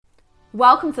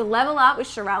Welcome to Level Up with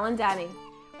Sharelle and Danny.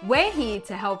 We're here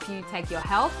to help you take your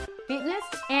health, fitness,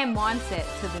 and mindset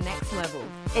to the next level.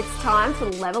 It's time to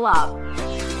level up.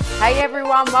 Hey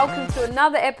everyone, welcome to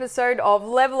another episode of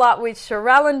Level Up with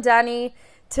Sharelle and Danny.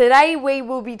 Today we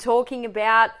will be talking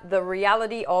about the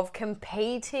reality of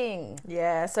competing.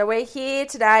 Yeah, so we're here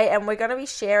today and we're going to be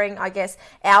sharing, I guess,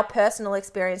 our personal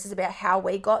experiences about how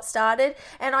we got started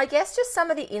and I guess just some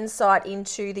of the insight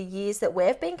into the years that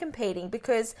we've been competing,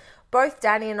 because both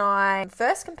Danny and I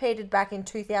first competed back in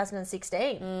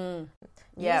 2016.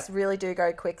 Years really do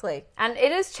go quickly. And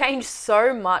it has changed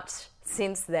so much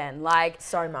since then.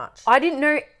 So much. I didn't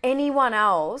know anyone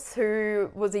else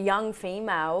who was a young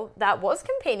female that was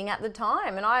competing at the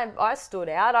time, and I stood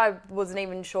out. I wasn't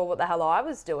even sure what the hell I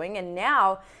was doing, and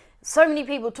now so many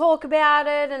people talk about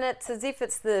it, and it's as if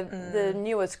it's the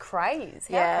newest craze.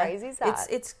 How crazy is that?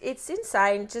 It's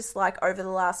insane, just like over the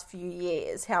last few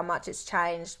years, how much it's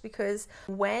changed, because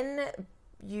when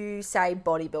you say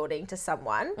bodybuilding to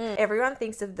someone, everyone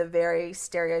thinks of the very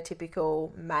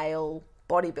stereotypical male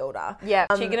bodybuilder. Yeah,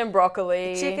 chicken and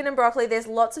broccoli. There's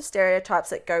lots of stereotypes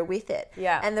that go with it.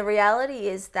 Yeah. And the reality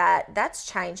is that that's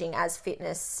changing as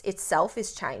fitness itself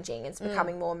is changing. It's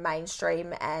becoming more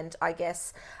mainstream, and I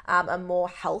guess a more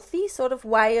healthy sort of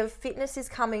way of fitness is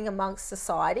coming amongst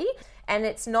society. And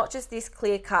it's not just this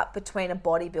clear cut between a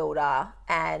bodybuilder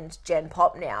and Gen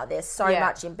Pop now. There's so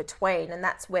much in between. And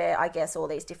that's where I guess all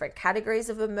these different categories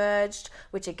have emerged,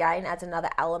 which again adds another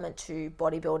element to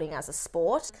bodybuilding as a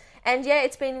sport. And yeah,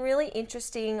 it's been really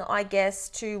interesting, I guess,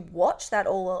 to watch that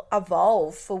all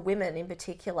evolve for women in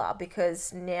particular,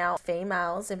 because now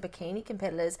females and bikini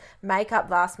competitors make up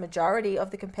vast majority of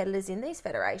the competitors in these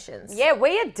federations. Yeah,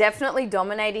 we are definitely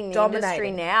dominating the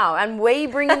industry now. And we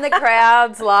bring in the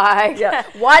crowds like... Yeah.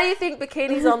 Why do you think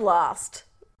bikini's on last?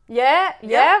 Yeah.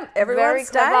 Everyone very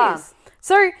stays. clever.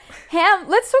 So,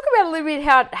 let's talk about a little bit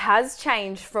how it has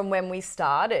changed from when we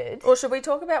started. Or should we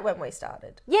talk about when we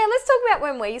started? Yeah, let's talk about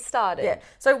when we started. Yeah.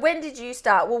 So when did you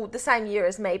start? Well, the same year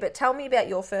as me, but tell me about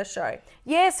your first show.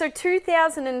 Yeah, so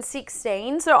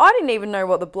 2016. So I didn't even know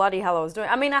what the bloody hell I was doing.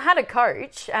 I mean, I had a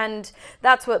coach, and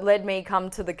that's what led me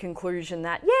come to the conclusion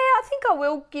that, I think I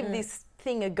will give this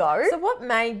thing a go. So what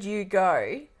made you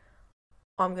go,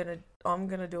 I'm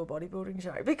gonna do a bodybuilding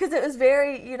show? Because it was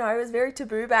very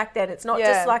taboo back then. It's not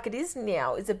just like it is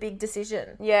now. It's a big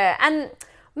decision. Yeah, and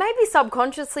maybe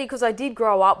subconsciously, because I did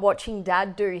grow up watching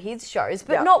Dad do his shows,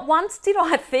 but not once did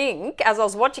I think, as I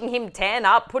was watching him tan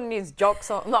up, putting his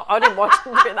jocks on. No, I didn't watch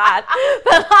him do that,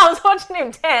 but I was watching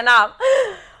him tan up.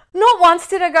 Not once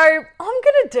did I go, I'm going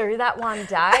to do that one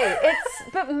day.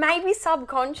 But maybe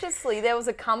subconsciously there was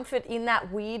a comfort in that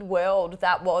weird world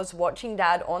that was watching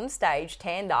Dad on stage,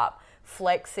 tanned up,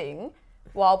 flexing,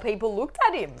 while people looked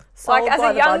at him. Sold like as by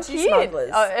a the young budgie kid.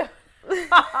 smugglers.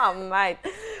 Oh, mate.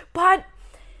 But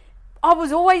I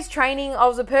was always training. I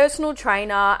was a personal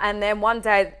trainer. And then one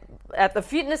day at the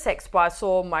fitness expo, I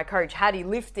saw my coach Hattie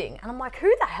lifting. And I'm like,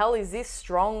 who the hell is this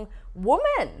strong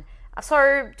woman?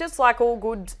 So just like all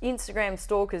good Instagram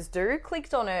stalkers do,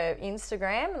 clicked on her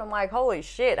Instagram and I'm like, holy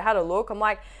shit, had a look. I'm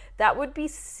like, that would be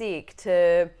sick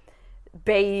to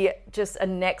be just a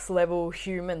next level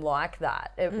human like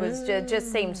that. It was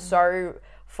just seemed so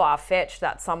far-fetched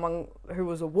that someone who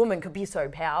was a woman could be so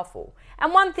powerful.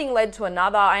 And one thing led to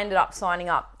another. I ended up signing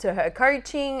up to her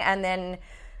coaching, and then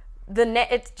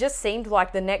it just seemed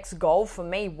like the next goal for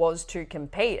me was to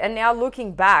compete. And now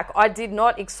looking back, I did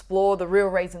not explore the real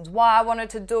reasons why I wanted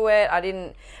to do it.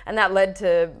 And that led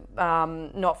to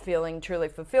not feeling truly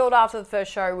fulfilled after the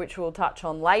first show, which we'll touch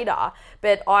on later.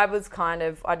 But I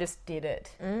just did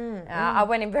it. I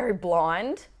went in very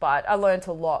blind, but I learned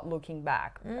a lot looking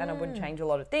back, and I wouldn't change a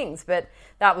lot of things. But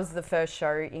that was the first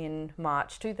show in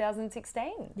March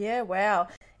 2016. Yeah, wow.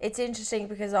 It's interesting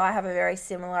because I have a very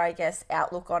similar, I guess,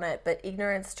 outlook on it, but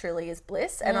ignorance truly is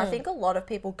bliss. And I think a lot of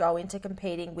people go into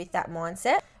competing with that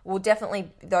mindset. Well,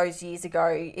 definitely those years ago,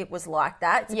 it was like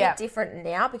that. It's a bit different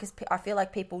now because I feel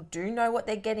like people do know what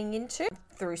they're getting into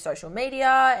through social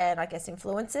media and I guess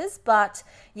influencers. But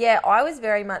yeah, I was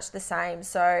very much the same.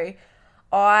 So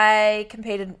I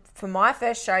competed for my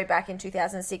first show back in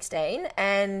 2016,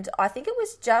 and I think it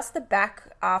was just the back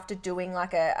after doing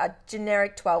like a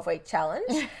generic 12-week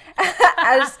challenge,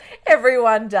 as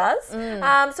everyone does.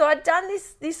 So I'd done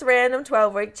this random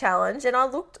 12-week challenge, and I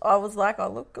was like, I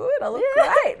look good, I look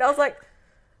great. And I was like,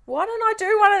 why don't I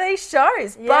do one of these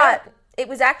shows? Yeah. But it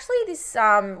was actually this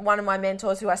one of my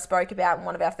mentors who I spoke about in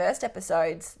one of our first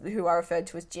episodes, who I referred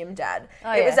to as Gym Dad.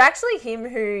 It was actually him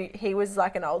he was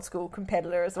like an old school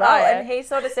competitor as well. And he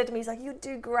sort of said to me, he's like, you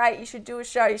do great, you should do a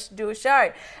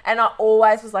show. And I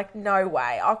always was like, no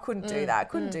way, I couldn't do that. I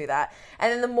couldn't do that.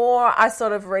 And then the more I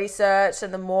sort of researched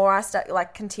and the more I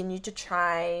continued to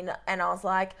train, and I was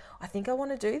like, I think I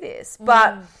want to do this.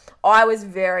 But I was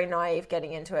very naive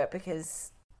getting into it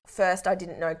because first I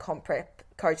didn't know comp prep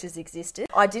coaches existed.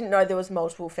 I didn't know there was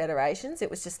multiple federations. It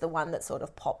was just the one that sort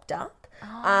of popped up.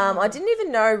 I didn't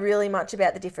even know really much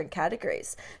about the different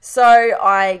categories. So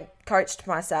I coached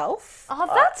myself. Oh,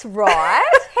 that's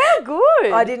right. How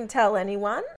good. I didn't tell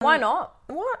anyone. Why not?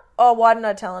 What? Oh, why didn't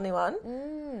I tell anyone?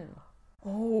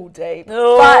 Oh, deep.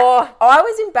 Oh. But I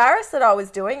was embarrassed that I was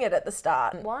doing it at the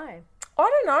start. Why? I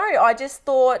don't know. I just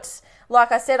thought,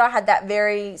 like I said, I had that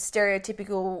very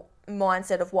stereotypical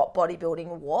mindset of what bodybuilding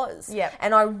was. Yeah.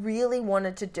 And I really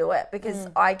wanted to do it because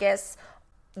I guess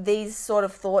these sort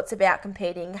of thoughts about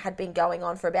competing had been going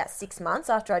on for about 6 months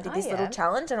after I did this little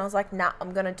challenge, and I was like, nah,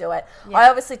 I'm going to do it. Yeah. I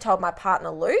obviously told my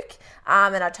partner Luke,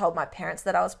 and I told my parents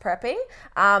that I was prepping,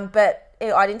 but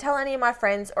I didn't tell any of my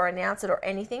friends or announce it or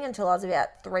anything until I was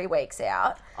about 3 weeks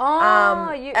out.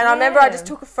 And I remember I just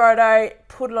took a photo,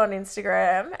 put it on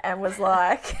Instagram, and was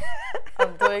like,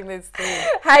 I'm doing this thing.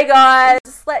 Hey guys,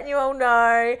 just letting you all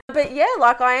know. But yeah,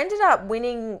 like I ended up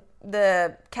winning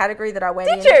the category that I went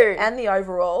in. Did you? And the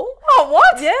overall. Oh,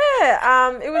 what?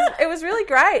 Yeah. It was really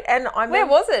great. And where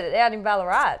was it? Out in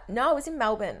Ballarat? No, it was in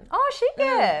Melbourne. Oh, shit,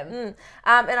 yeah. And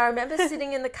I remember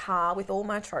sitting in the car with all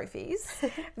my trophies,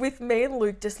 with me and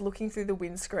Luke just looking through the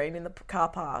windscreen in the car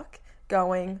park,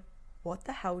 going, what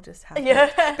the hell just happened?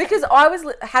 Yeah. Because I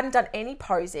hadn't done any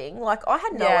posing. Like, I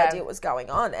had no idea what was going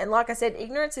on. And like I said,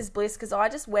 ignorance is bliss, because I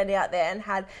just went out there and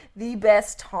had the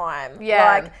best time. Yeah.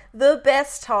 Like, the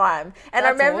best time. And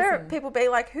That's I remember awesome. people being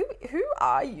like, who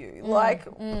are you?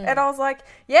 And I was like,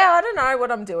 yeah, I don't know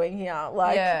what I'm doing here.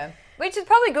 Like, yeah. Which is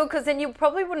probably good, because then you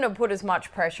probably wouldn't have put as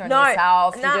much pressure on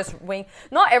yourself. Nah. You just win.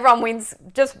 Not everyone wins,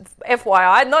 just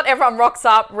FYI, not everyone rocks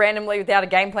up randomly without a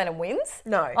game plan and wins.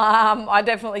 No. I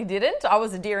definitely didn't. I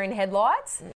was a deer in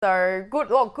headlights. So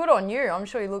good on you. I'm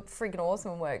sure you looked freaking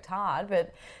awesome and worked hard,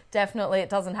 but definitely it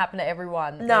doesn't happen to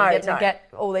everyone. No, You get to get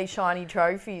all these shiny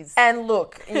trophies. And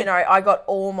look, I got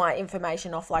all my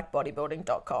information off like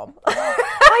bodybuilding.com.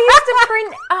 I used to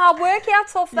print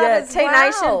workouts off that as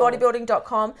well.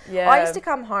 tnationbodybuilding.com. Yeah. I used to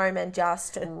come home and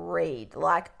just read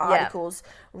articles,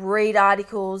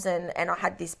 and I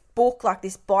had this book, like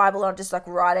this Bible, I'd just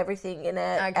write everything in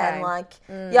it. Okay. And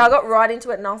I got right into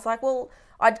it, and I was like, well,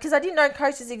 because I didn't know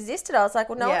coaches existed. I was like,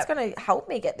 well, no one's going to help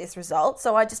me get this result.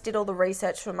 So I just did all the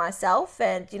research for myself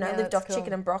and, lived off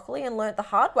chicken and broccoli and learnt the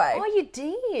hard way. Oh, you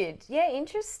did? Yeah,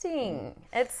 interesting.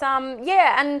 It's,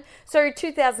 and so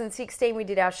 2016 we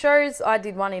did our shows. I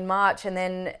did one in March, and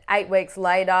then 8 weeks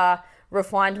later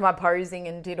refined my posing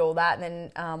and did all that,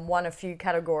 and then won a few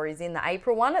categories in the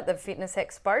April one at the Fitness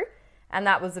Expo. And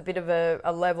that was a bit of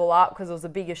a level up because it was a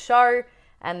bigger show.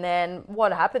 And then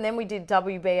what happened? Then we did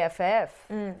WBFF.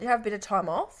 You have a bit of time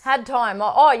off? Had time.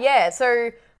 Oh, yeah.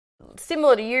 So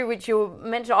similar to you, which you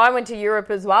mentioned, I went to Europe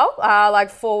as well,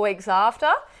 4 weeks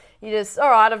after. You just,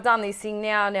 all right, I've done this thing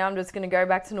now. Now I'm just going to go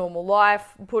back to normal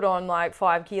life, put on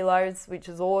 5 kilos, which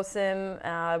is awesome.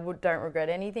 Don't regret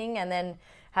anything. And then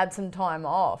had some time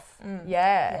off.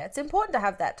 Yeah, it's important to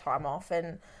have that time off.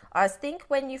 And I think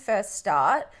when you first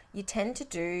start, you tend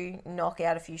to knock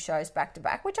out a few shows back to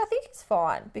back, which I think is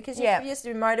fine because you're just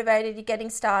motivated, you're getting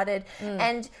started,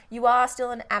 and you are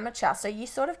still an amateur, so you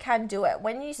sort of can do it.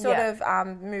 When you sort of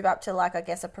move up to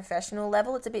a professional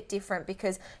level, it's a bit different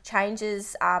because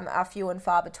changes are few and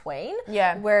far between.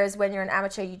 Yeah. Whereas when you're an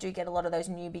amateur, you do get a lot of those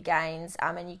newbie gains,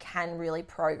 and you can really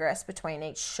progress between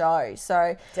each show.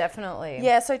 So definitely.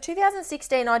 Yeah. So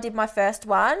 2016, I did my first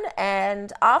one,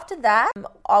 and after that,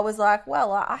 I was like,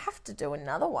 well, I have to do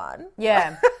another one.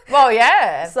 Yeah. Well,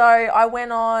 yeah. So I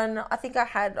went on, I think I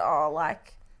had a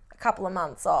couple of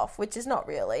months off, which is not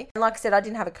really. And like I said, I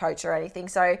didn't have a coach or anything,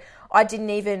 so I didn't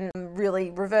even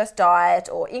really reverse diet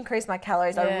or increase my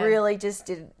calories. Yeah. I really just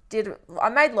did. I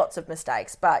made lots of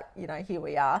mistakes, but here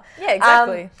we are. Yeah,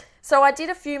 exactly. So I did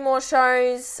a few more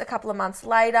shows a couple of months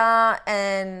later,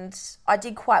 and I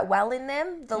did quite well in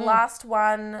them. The last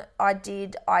one I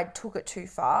did, I took it too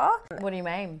far. What do you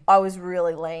mean? I was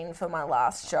really lean for my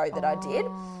last show that I did.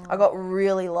 I got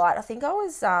really light. I think I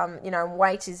was,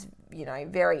 weight is you know,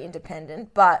 very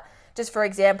independent. But just for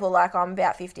example, like I'm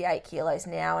about 58 kilos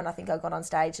now, and I think I got on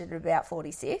stage at about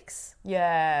 46.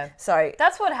 Yeah. So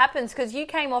That's what happens because you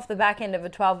came off the back end of a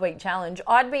 12-week challenge.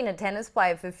 I'd been a tennis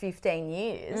player for 15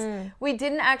 years. We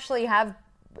didn't actually have,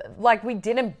 like, we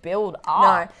didn't build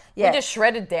up. No, yeah. We just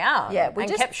shredded down. yeah, we and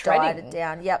just kept shredding. dieted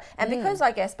down. Yep. And because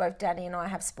I guess both Danny and I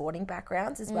have sporting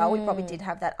backgrounds as well, we probably did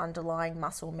have that underlying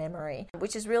muscle memory,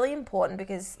 which is really important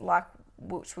because, like,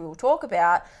 which we will talk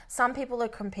about, some people are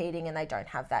competing and they don't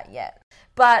have that yet.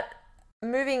 But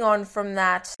moving on from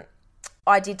that,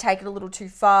 I did take it a little too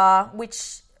far,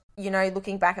 which, you know,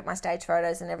 looking back at my stage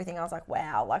photos and everything, I was like,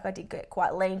 wow, like I did get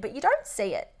quite lean, but you don't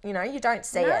see it, you know, you don't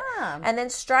see it. And then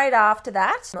straight after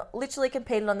that, literally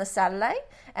competed on the Saturday.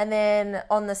 And then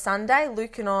on the Sunday,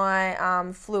 Luke and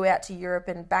I flew out to Europe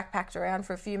and backpacked around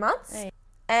for a few months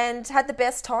and had the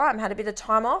best time, had a bit of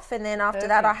time off. And then after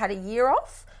that, I had a year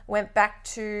off. Went back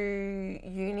to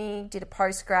uni, did a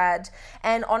postgrad,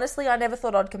 and honestly, I never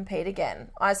thought I'd compete again.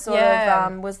 I sort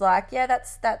of was like, yeah,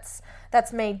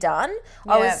 that's me done.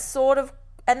 I was sort of,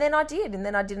 and then I did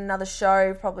another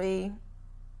show probably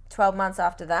 12 months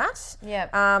after that.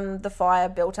 The fire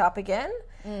built up again,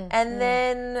 and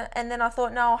then I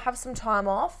thought, no, I'll have some time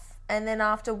off. And then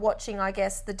after watching, I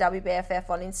guess, the WBFF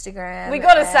on Instagram. We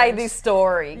got to say this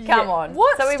story. Come on.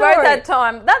 What So we story? both had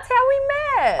time. That's how we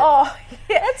met. Oh,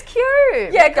 yeah. That's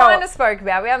cute. Yeah, we go kind on. of spoke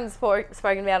about it. We haven't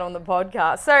spoken about it on the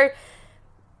podcast. So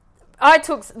I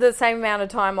took the same amount of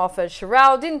time off as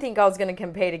Sherelle. Didn't think I was going to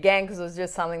compete again because it was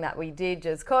just something that we did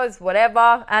just because,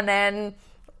 whatever. And then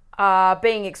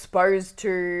being exposed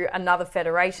to another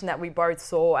federation that we both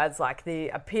saw as like the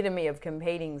epitome of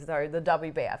competing, though, the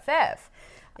WBFF.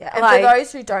 Yeah, and Like- for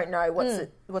those who don't know,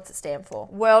 what's it stand for?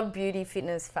 World Beauty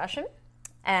Fitness Fashion.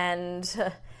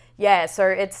 And yeah, so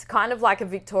it's kind of like a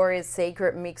Victoria's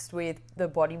Secret mixed with the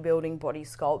bodybuilding, body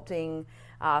sculpting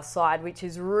side, which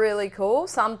is really cool.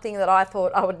 Something that I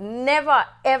thought I would never,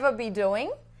 ever be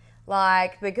doing.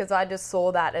 Like, because I just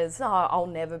saw that as, I'll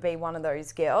never be one of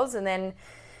those girls. And then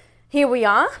here we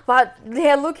are. But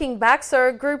yeah, looking back, so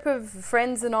a group of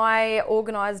friends and I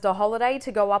organised a holiday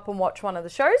to go up and watch one of the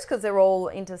shows because they're all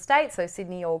interstate, so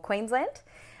Sydney or Queensland.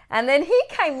 And then here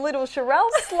came little Sherelle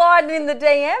sliding in the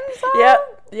DMs.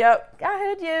 Oh, Yep. I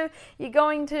heard you're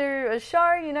going to a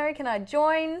show, you know, can I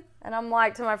join? And I'm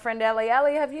like to my friend Ellie,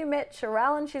 have you met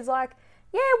Sherelle? And she's like,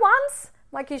 yeah, once.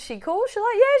 I'm like, is she cool? She's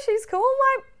like, yeah, she's cool.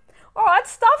 I'm like, all right,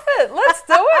 stuff it. Let's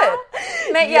do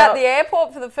it. Met you at the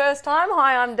airport for the first time.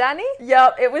 Hi, I'm Danny.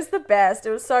 Yep, it was the best.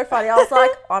 It was so funny. I was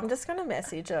like, I'm just going to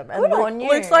message him. And Good on you.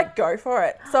 Luke's like, go for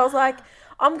it. So I was like,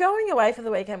 I'm going away for the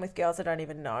weekend with girls I don't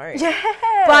even know. Yeah.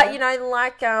 But, you know,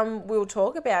 like we'll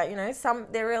talk about, you know,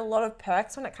 there are a lot of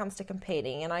perks when it comes to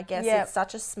competing. And I guess it's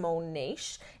such a small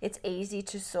niche. It's easy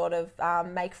to sort of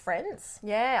make friends.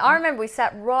 Yeah, I remember we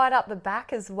sat right up the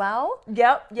back as well.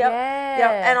 Yep.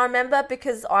 Yeah. And I remember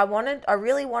because I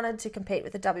really wanted to compete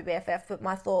with the WBFF, but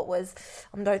my thought was,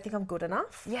 I don't think I'm good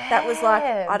enough. Yeah. That was like,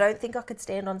 I don't think I could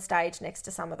stand on stage next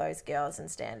to some of those girls and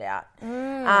stand out.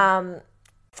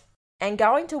 And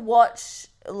going to watch,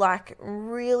 like,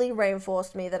 really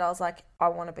reinforced me that I was like, I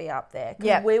want to be up there.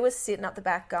 Because we were sitting up the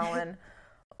back going,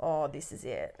 oh, this is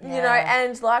it. Yeah. You know,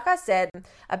 and like I said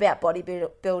about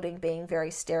bodybuilding being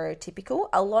very stereotypical,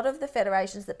 a lot of the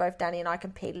federations that both Danny and I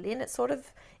competed in, it sort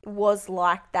of was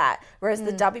like that. Whereas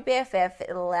the WBFF, it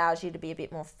allows you to be a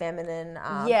bit more feminine,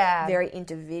 very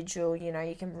individual. You know,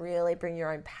 you can really bring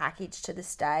your own package to the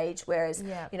stage. Whereas,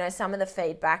 you know, some of the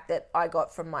feedback that I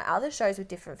got from my other shows with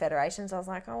different federations, I was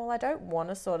like, oh, well, I don't want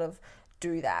to sort of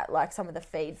do that. Like some of the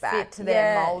feedback. Fit to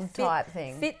their mold type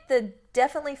thing.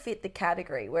 Definitely fit the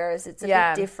category, whereas it's a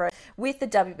bit different with the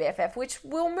WBFF, which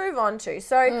we'll move on to.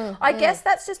 So I guess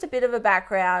that's just a bit of a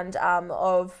background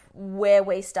of where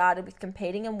we started with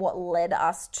competing and what led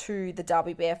us to the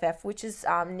WBFF, which is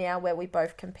now where we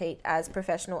both compete as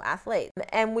professional athletes.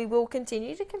 And we will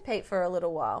continue to compete for a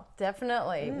little while.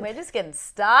 Definitely. We're just getting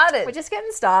started. We're just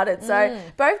getting started. So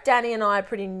both Danny and I are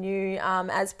pretty new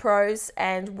as pros,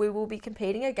 and we will be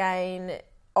competing again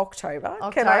October.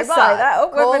 Can I say that?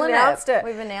 Oh, we've announced it.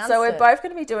 We've announced So we're it. both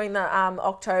going to be doing the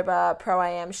October Pro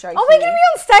AM show. Oh, we're going to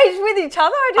be on stage with each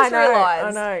other. I just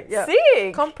realised. I know. Yeah.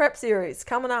 Sick. Comp prep series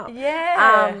coming up.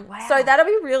 Yeah. Wow. So that'll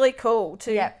be really cool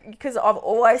too, because I've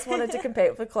always wanted to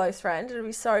compete with a close friend. It'll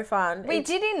be so fun. We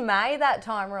did in May that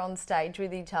time we're on stage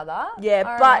with each other. Yeah,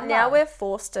 I but remember. now we're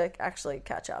forced to actually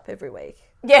catch up every week.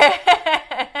 Yeah.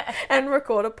 and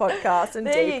record a podcast and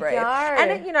There you debrief. go.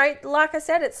 And it, you know, like I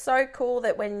said, it's so cool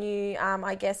that when you,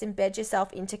 I guess, embed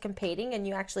yourself into competing and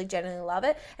you actually genuinely love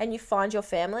it, and you find your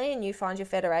family and you find your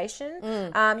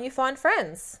federation, you find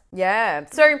friends. Yeah.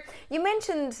 So you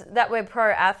mentioned that we're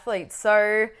pro athletes.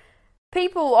 So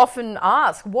people often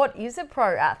ask, what is a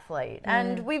pro athlete?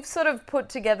 And we've sort of put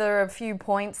together a few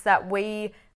points that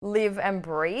we live and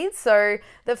breathe. So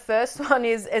the first one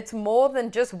is, it's more than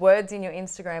just words in your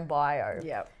Instagram bio.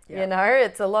 Yep. You know,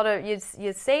 it's a lot of, you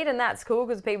see it, and that's cool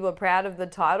because people are proud of the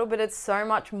title, but it's so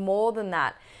much more than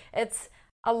that. It's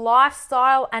a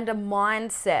lifestyle and a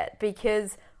mindset,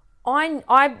 because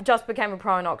I just became a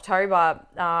pro in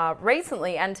October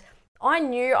recently, and I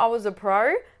knew I was a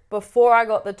pro before I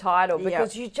got the title,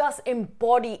 because you just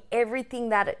embody everything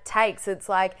that it takes. It's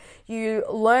like you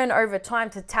learn over time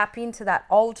to tap into that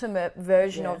ultimate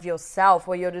version of yourself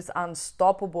where you're just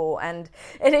unstoppable. And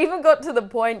it even got to the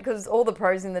point, because all the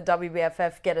pros in the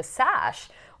WBFF get a sash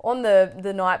on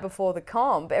the night before the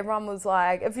comp. Everyone was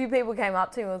like, a few people came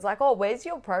up to me and was like, oh, where's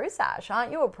your pro sash?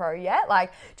 Aren't you a pro yet?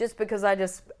 Like, just because I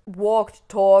just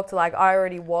talked, like I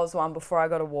already was one before I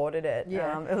got awarded it.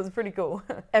 Yeah. It was pretty cool.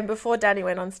 And before Danny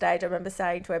went on stage, I remember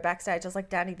saying to her backstage, I was like,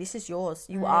 Danny, this is yours.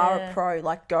 You are a pro.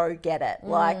 Like, go get it.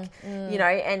 You know,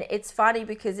 and it's funny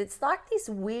because it's like this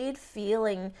weird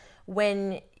feeling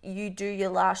when you do your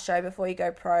last show before you go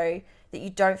pro, that you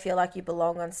don't feel like you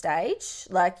belong on stage.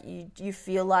 Like you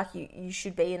feel like you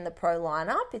should be in the pro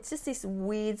lineup. It's just this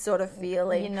weird sort of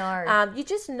feeling. You know. You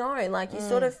just know, like you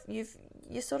sort of, you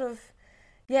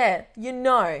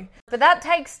know. But that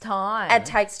takes time. It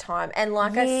takes time. And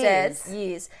like I Years. said,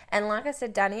 years. And like I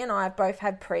said, Danny and I have both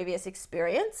had previous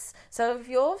experience. So if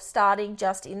you're starting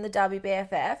just in the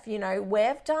WBFF, you know,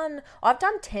 I've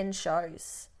done 10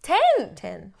 shows.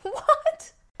 10.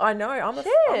 What? I know, I'm a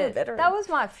veteran. That was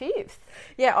my 5th.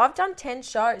 Yeah, I've done 10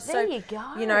 shows. There you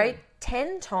go. You know,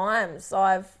 10 times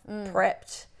I've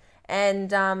prepped.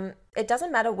 And it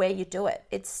doesn't matter where you do it.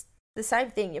 It's the same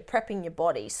thing. You're prepping your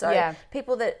body. So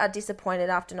people that are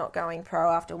disappointed after not going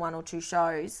pro after 1 or 2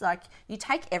 shows, like, you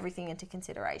take everything into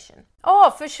consideration. Oh,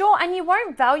 for sure. And you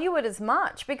won't value it as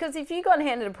much, because if you got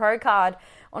handed a pro card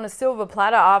on a silver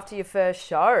platter after your first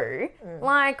show,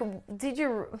 like, a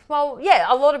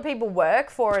lot of people work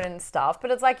for it and stuff, but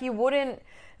it's like you wouldn't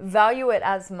value it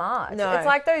as much. No. It's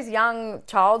like those young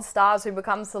child stars who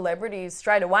become celebrities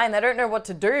straight away and they don't know what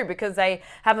to do because they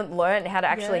haven't learned how to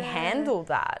actually handle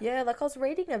that. Yeah, like I was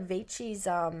reading Avicii's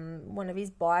one of his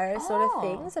bio sort of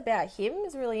things about him.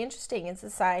 It's really interesting. It's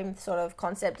the same sort of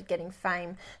concept of getting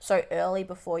fame so early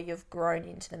before you've grown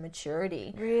into the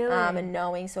maturity. Really? And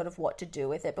knowing sort of what to do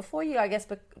with it before you, I guess,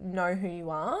 know who you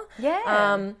are.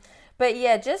 Yeah. But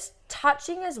yeah, just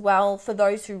touching as well for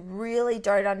those who really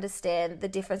don't understand the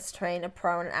difference between a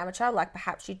pro and an amateur, like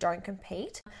perhaps you don't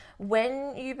compete.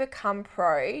 When you become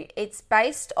pro, it's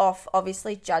based off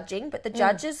obviously judging, but the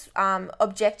judges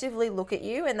objectively look at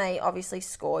you and they obviously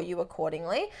score you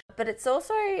accordingly. But it's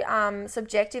also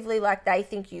subjectively, like, they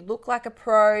think you look like a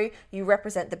pro, you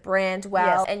represent the brand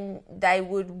well, and they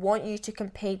would want you to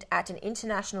compete at an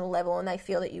international level, and they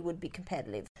feel that you would be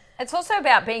competitive. It's also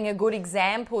about being a good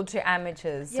example to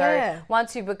amateurs. So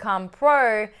once you become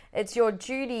pro, it's your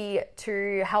duty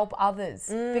to help others,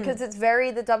 because the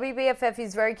WBFF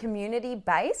is very community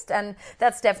based, and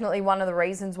that's definitely one of the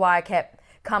reasons why I kept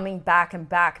coming back and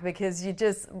back, because you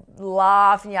just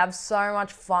laugh and you have so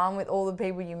much fun with all the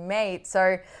people you meet.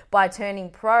 So by turning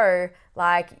pro,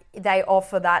 like, they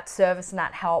offer that service and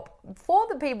that help for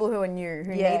the people who are new,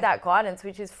 who need that guidance,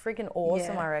 which is freaking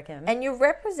awesome, I reckon. And you're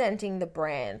representing the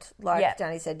brand, like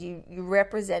Danny said, you're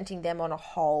representing them on a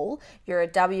whole. You're a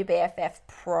WBFF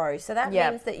pro, so that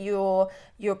means that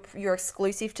you're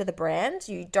exclusive to the brand.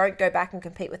 You don't go back and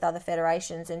compete with other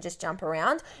federations and just jump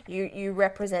around. You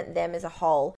represent them as a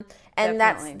whole. And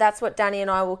that's what Danny and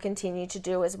I will continue to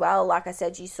do as well. Like I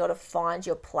said, you sort of find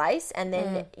your place, and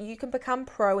then you can become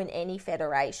pro in any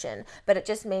federation, but it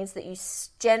just means that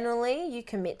you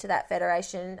commit to that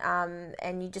federation,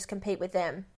 and you just compete with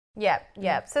them.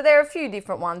 So there are a few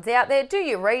different ones out there. Do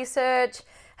your research,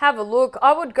 have a look.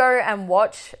 I would go and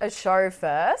watch a show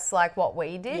first, like what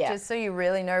we did, just so you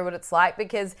really know what it's like,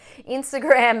 because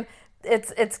Instagram,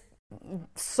 it's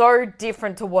so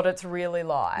different to what it's really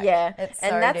like. It's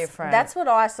so different. That's what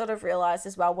I sort of realized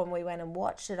as well when we went and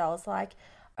watched it. I was like,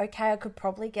 okay, I could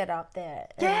probably get up there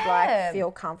and like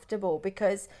feel comfortable,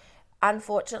 because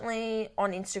unfortunately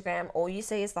on Instagram all you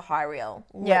see is the high reel.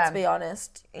 Let's be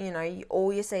honest, you know,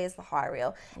 all you see is the high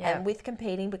reel. And with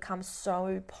competing becomes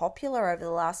so popular over the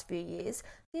last few years,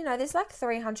 there's like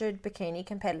 300 bikini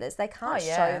competitors. They can't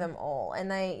yeah. show them all. And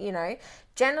they,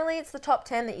 generally it's the top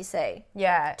 10 that you see.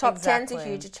 Yeah, Top exactly. 10's a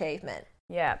huge achievement.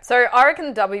 Yeah. So I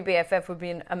reckon the WBFF would be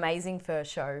an amazing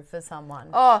first show for someone.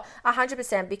 Oh,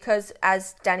 100%, because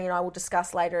as Danny and I will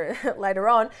discuss later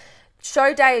on,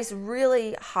 show day is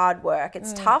really hard work.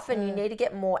 It's tough, and you need to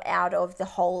get more out of the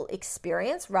whole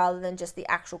experience rather than just the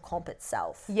actual comp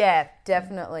itself. Yeah,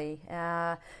 definitely.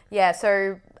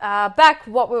 So back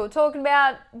what we were talking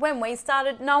about, when we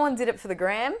started, no one did it for the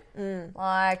gram. No,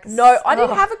 I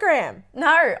didn't have a gram.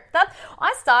 No,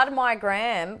 I started my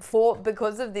gram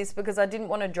because of this, because I didn't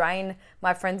want to drain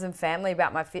my friends and family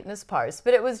about my fitness posts.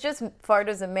 But it was just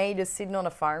photos of me just sitting on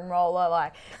a foam roller.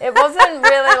 Like, it wasn't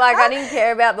really like, I didn't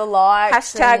care about the likes.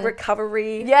 Hashtag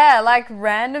recovery. Yeah, like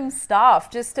random stuff,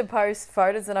 just to post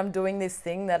photos that I'm doing this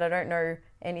thing that I don't know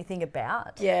anything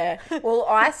about. Yeah. Well,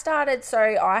 I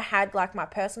had like my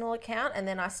personal account, and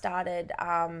then I started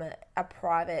a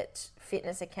private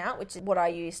fitness account, which is what I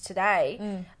use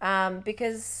today,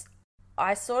 because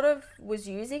I sort of was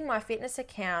using my fitness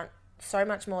account so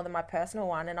much more than my personal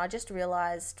one, and I just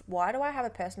realized, why do I have a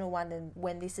personal one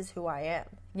when this is who I am?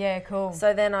 Yeah, cool.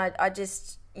 So then I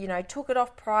just, took it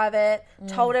off private,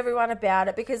 told everyone about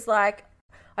it, because like,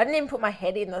 I didn't even put my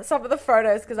head in some of the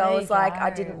photos, because I was like,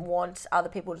 I didn't want other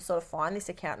people to sort of find this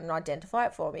account and identify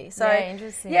it for me. So yeah,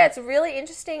 interesting. Yeah, it's really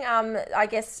interesting. I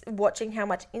guess watching how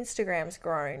much Instagram's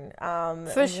grown.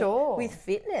 For sure. With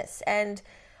fitness, and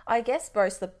I guess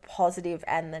both the positive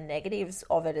and the negatives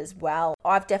of it as well.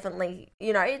 I've definitely,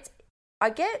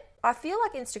 I feel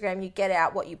like Instagram, you get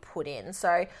out what you put in.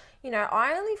 So,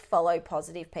 I only follow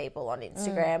positive people on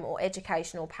Instagram or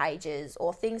educational pages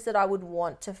or things that I would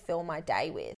want to fill my day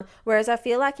with. Whereas I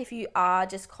feel like if you are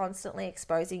just constantly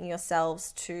exposing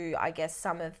yourselves to, I guess,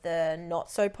 some of the not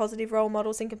so positive role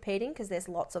models in competing, because there's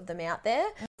lots of them out there,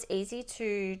 it's easy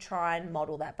to try and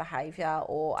model that behavior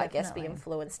or Definitely. I guess be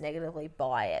influenced negatively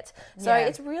by it. So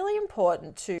it's really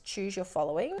important to choose your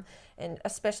following, and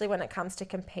especially when it comes to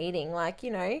competing, like,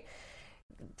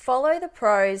 follow the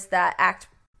pros that act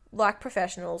like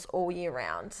professionals all year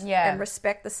round. Yeah. And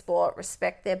respect the sport,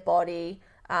 respect their body,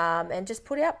 and just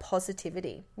put out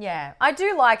positivity. Yeah. I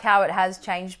do like how it has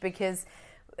changed, because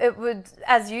it would,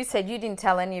 as you said, you didn't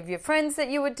tell any of your friends that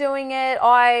you were doing it.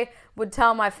 I would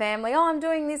tell my family, I'm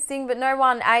doing this thing, but no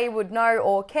one would know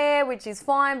or care, which is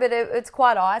fine, but it's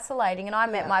quite isolating. And I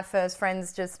met my first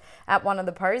friends just at one of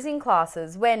the posing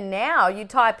classes, where now you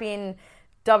type in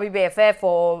WBFF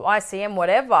or ICM,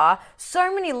 whatever,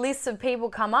 so many lists of people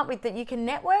come up with that you can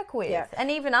network with. Yeah.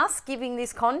 And even us giving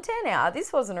this content out,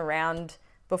 this wasn't around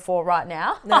before right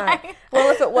now. No. Well,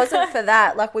 if it wasn't for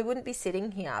that, like, we wouldn't be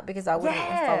sitting here, because I wouldn't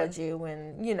have followed you,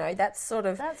 and, that's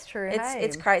true.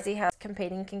 It's crazy how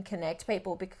competing can connect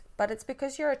people, but it's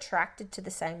because you're attracted to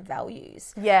the same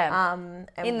values. Yeah.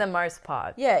 In the most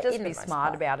part. Yeah. Just be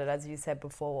smart about it, as you said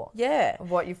before. Yeah. Of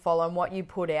what you follow and what you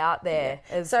put out there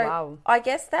as well. I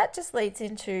guess that just leads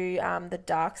into the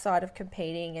dark side of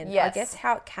competing, and I guess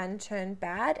how it can turn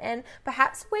bad, and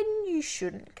perhaps when you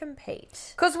shouldn't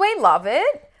compete. Because we love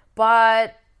it,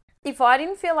 but if I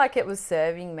didn't feel like it was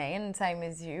serving me, and same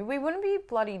as you, we wouldn't be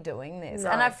bloody doing this. No.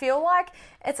 And I feel like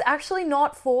it's actually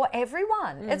not for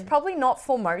everyone. It's probably not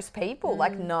for most people.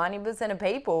 Like 90% of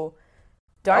people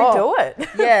don't do it,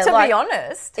 yeah, to be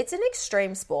honest. It's an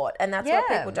extreme sport, and that's what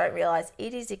people don't realise.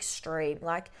 It is extreme.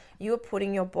 Like, you are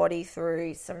putting your body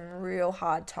through some real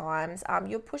hard times.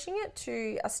 You're pushing it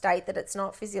to a state that it's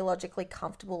not physiologically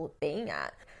comfortable being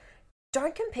at.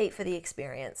 Don't compete for the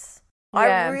experience.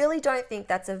 Yeah. I really don't think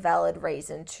that's a valid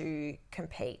reason to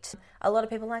compete. A lot of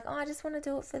people are like, I just want to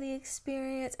do it for the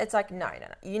experience. It's like, no.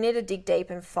 You need to dig deep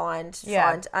and find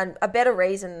a better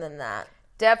reason than that.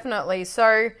 Definitely.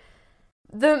 So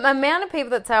the amount of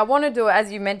people that say, I want to do it,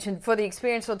 as you mentioned, for the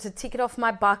experience or to tick it off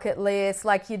my bucket list,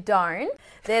 like, you don't.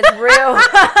 There's real...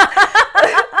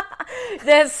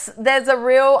 There's a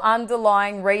real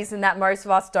underlying reason that most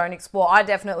of us don't explore. I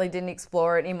definitely didn't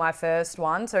explore it in my first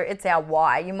one, so it's our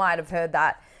why. You might have heard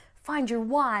that, find your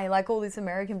why, like all this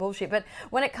American bullshit. But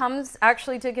when it comes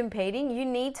actually to competing, you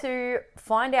need to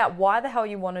find out why the hell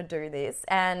you want to do this.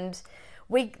 And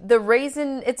the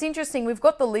reason, it's interesting, we've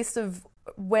got the list of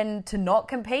when to not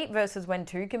compete versus when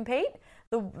to compete.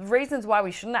 The reasons why we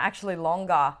shouldn't are actually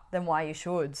longer than why you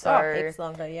should. So heaps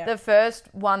longer, yeah. The first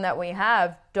one that we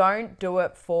have, don't do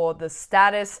it for the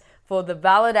status, for the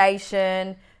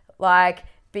validation,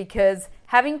 because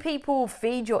having people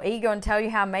feed your ego and tell you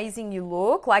how amazing you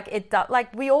look, like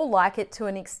we all like it to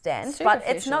an extent, but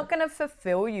it's not going to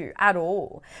fulfill you at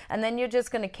all. And then you're just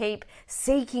going to keep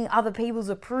seeking other people's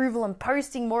approval and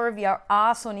posting more of your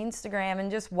ass on Instagram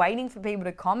and just waiting for people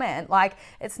to comment. Like,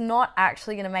 it's not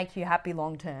actually going to make you happy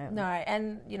long term. No,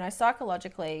 and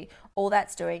psychologically, all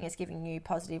that's doing is giving you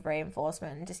positive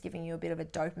reinforcement and just giving you a bit of a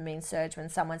dopamine surge when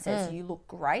someone says you look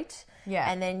great. Yeah.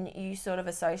 And then you sort of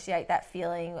associate that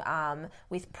feeling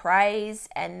with praise,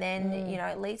 and then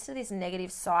it leads to this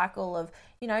negative cycle of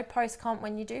post-comp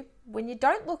when you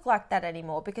don't look like that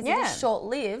anymore, because it is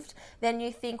short-lived. Then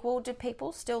you think, well, do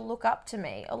people still look up to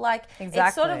me? Or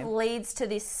it sort of leads to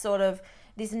this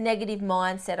negative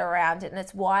mindset around it, and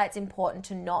it's why it's important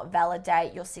to not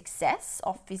validate your success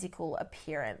off physical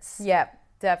appearance. Yeah,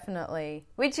 definitely.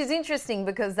 Which is interesting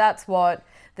because that's what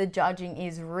the judging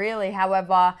is really.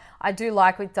 However, I do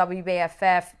like with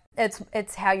WBFF,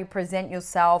 it's how you present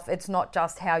yourself. It's not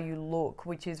just how you look,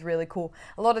 which is really cool.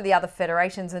 A lot of the other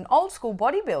federations and old school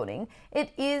bodybuilding,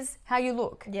 it is how you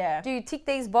look. Yeah. Do you tick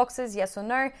these boxes, yes or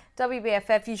no?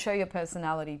 WBFF, you show your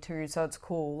personality too, so it's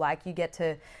cool. Like, you get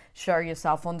to show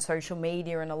yourself on social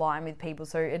media and align with people,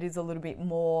 so it is a little bit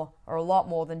more, or a lot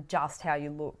more than just how you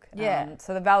look. Yeah.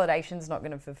 So the validation's not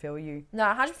going to fulfill you. No,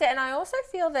 100%. And I also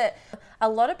feel that a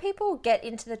lot of people get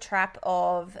into the trap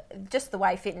of just the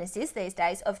way fitness is these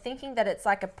days, of thinking that it's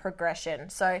like a progression.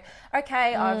 So,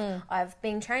 okay, I've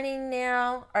been training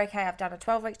now. Okay, I've done a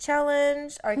 12-week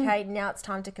challenge. Okay, now it's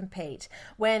time to compete.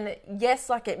 When, yes,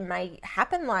 like, it may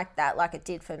happen like that, like it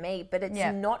did for me, but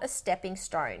it's not a stepping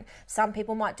stone. Some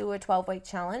people might do a 12-week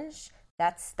challenge.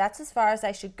 That's as far as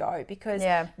they should go, because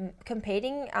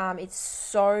competing, it's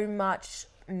so much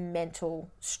mental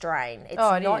strain. It's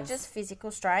not just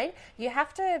physical strain. You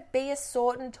have to be a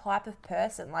certain type of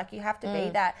person. Like, you have to be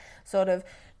that sort of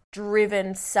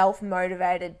driven,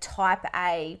 self-motivated type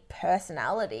A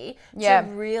personality to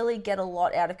really get a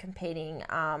lot out of competing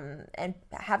and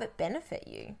have it benefit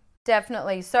you.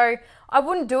 Definitely. So I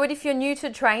wouldn't do it if you're new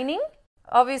to training.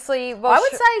 Obviously, I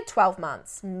would say 12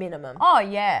 months minimum. Oh,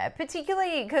 yeah.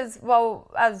 Particularly because, well,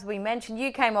 as we mentioned,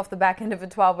 you came off the back end of a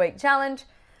 12-week challenge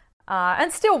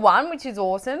and still won, which is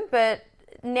awesome. But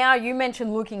now you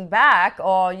mentioned looking back,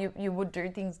 you would do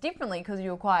things differently because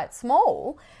you were quite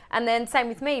small. And then same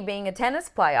with me, being a tennis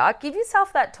player, give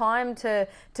yourself that time to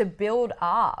build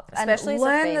up. Especially and as a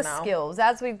learn female. the skills,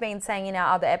 as we've been saying in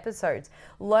our other episodes.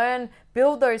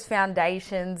 Build those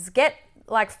foundations,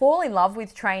 fall in love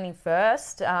with training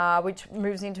first, which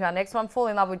moves into our next one. Fall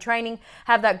in love with training,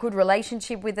 have that good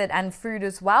relationship with it and food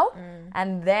as well,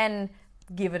 and then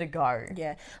give it a go.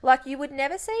 Yeah. Like, you would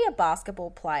never see a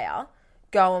basketball player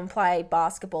go and play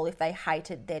basketball if they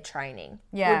hated their training.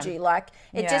 Yeah. Would you? Like,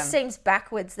 it just seems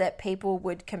backwards that people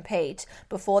would compete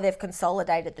before they've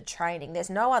consolidated the training. There's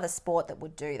no other sport that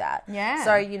would do that. Yeah.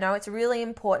 So, it's really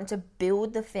important to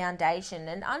build the foundation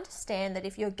and understand that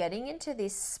if you're getting into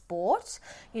this sport,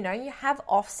 you have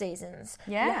off seasons.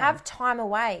 Yeah. You have time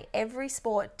away. Every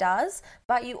sport does,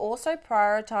 but you also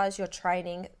prioritize your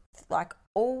training like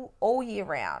all year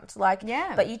round.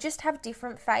 But you just have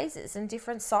different phases and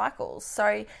different cycles.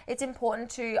 So it's important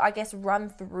to, I guess, run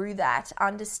through that,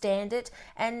 understand it.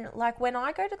 And when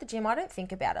I go to the gym, I don't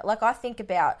think about it. I think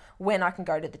about when I can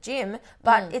go to the gym,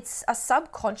 but it's a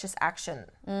subconscious action,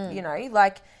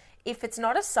 if it's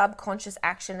not a subconscious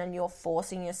action and you're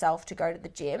forcing yourself to go to the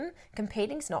gym,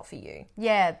 competing's not for you.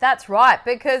 Yeah, that's right,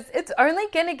 because it's only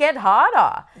going to get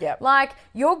harder. Yep.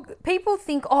 People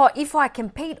think, if I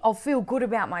compete, I'll feel good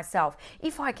about myself.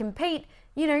 If I compete,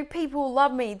 people will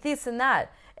love me, this and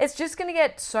that. It's just going to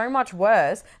get so much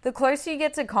worse. The closer you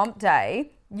get to comp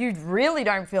day, you really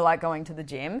don't feel like going to the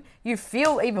gym. You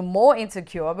feel even more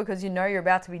insecure because you're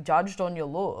about to be judged on your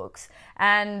looks,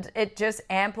 and it just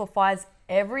amplifies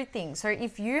everything. So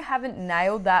if you haven't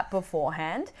nailed that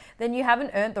beforehand, then you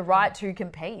haven't earned the right to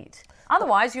compete.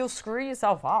 Otherwise, you'll screw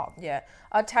yourself up. Yeah.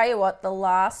 I'll tell you what, the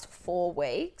last 4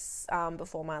 weeks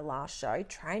before my last show,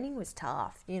 training was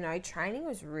tough. Training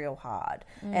was real hard.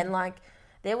 And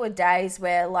there were days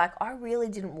where I really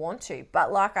didn't want to,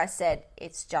 but like I said,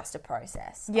 it's just a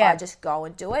process. Yeah. I just go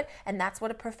and do it, and that's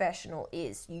what a professional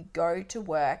is. You go to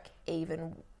work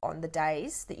even on the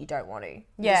days that you don't want to.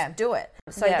 Just do it.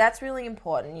 So that's really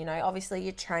important. Obviously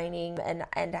your training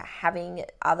and having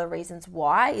other reasons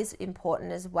why is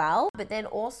important as well. But then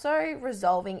also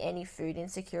resolving any food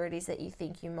insecurities that you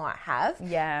think you might have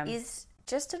is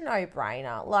just a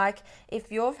no-brainer.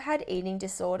 If you've had eating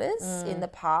disorders in the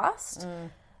past,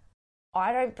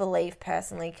 I don't believe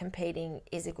personally competing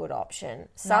is a good option.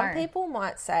 Some people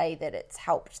might say that it's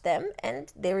helped them,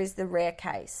 and there is the rare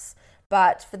case.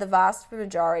 But for the vast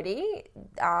majority,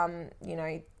 you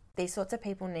know, these sorts of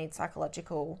people need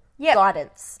psychological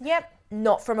guidance. Yep.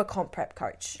 Not from a comp prep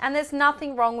coach. And there's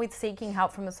nothing wrong with seeking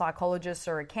help from a psychologist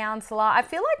or a counsellor. I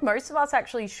feel like most of us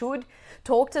actually should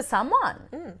talk to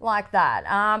someone like that.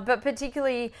 But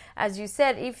particularly, as you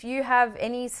said, if you have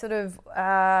any sort of,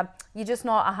 you're just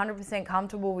not 100%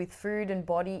 comfortable with food and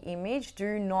body image,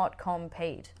 do not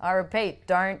compete. I repeat,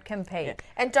 don't compete. Yeah.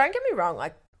 And don't get me wrong,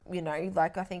 like, you know,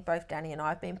 like I think both Danny and I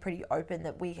have been pretty open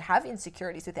that we have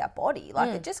insecurities with our body.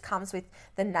 Like it just comes with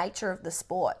the nature of the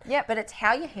sport. Yep. But it's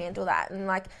how you handle that. And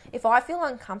like if I feel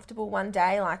uncomfortable one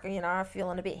day, like, you know, I'm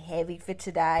feeling a bit heavy for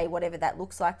today, whatever that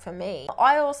looks like for me,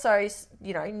 I also,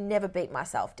 you know, never beat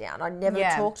myself down. I never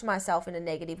talk to myself in a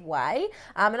negative way.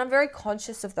 And I'm very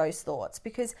conscious of those thoughts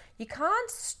because you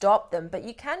can't stop them, but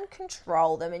you can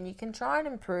control them and you can try and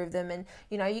improve them. And,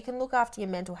 you know, you can look after your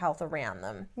mental health around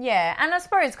them. Yeah, and I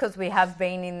suppose because we have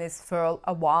been in this for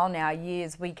a while now,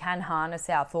 years, we can harness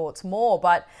our thoughts more.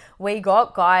 But we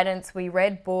got guidance, we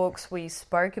read books, we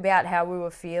spoke about how we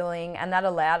were feeling, and that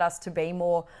allowed us to be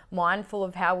more mindful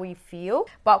of how we feel.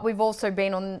 But we've also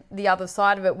been on the other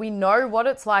side of it. We know what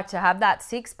it's like to have that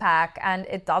six-pack, and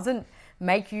it doesn't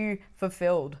make you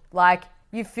fulfilled. Like,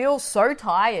 you feel so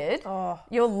tired.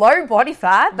 You're low body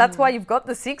fat. That's why you've got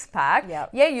the six-pack.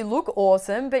 Yep. Yeah, you look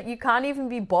awesome, but you can't even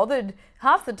be bothered.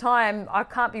 Half the time, I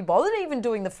can't be bothered even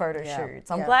doing the photo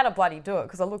shoots. I'm glad I bloody do it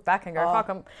because I look back and go, fuck,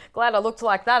 I'm glad I looked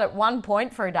like that at one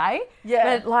point for a day.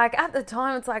 Yeah. But, like, at the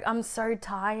time, it's like, I'm so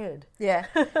tired. Yeah.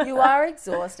 You are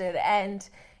exhausted and,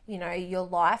 you know, your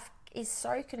life is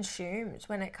so consumed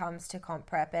when it comes to comp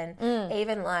prep. And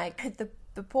even, like,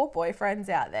 the poor boyfriends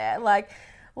out there, like,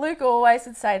 Luke always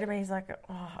would say to me, he's like,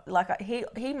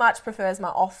 he much prefers my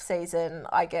off-season,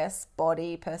 I guess,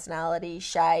 body, personality,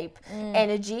 shape,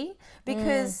 energy.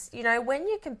 Because, you know, when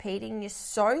you're competing, you're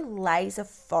so laser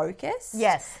focused.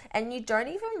 Yes. And you don't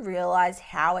even realise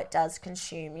how it does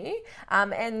consume you.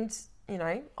 And, you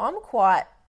know, I'm quite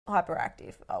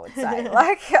hyperactive, I would say.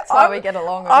 Like, That's why we get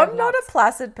along. I'm not a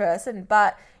placid person,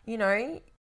 but, you know,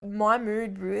 my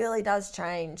mood really does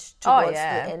change towards the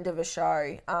end of a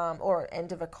show, or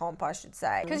end of a comp, I should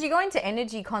say. Because you go into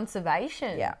energy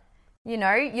conservation. Yeah. You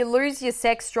know, you lose your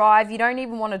sex drive. You don't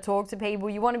even want to talk to people.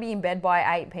 You want to be in bed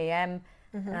by 8 p.m.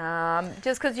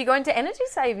 Just because you go into energy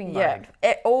saving mode.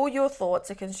 All your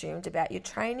thoughts are consumed about your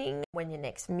training, when your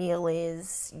next meal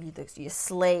is, your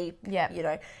sleep, you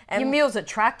know. And your meals are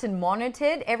tracked and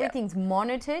monitored. Everything's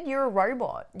monitored. You're a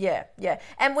robot. Yeah.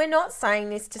 And we're not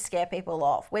saying this to scare people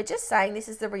off. We're just saying this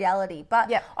is the reality.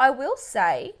 But I will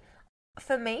say,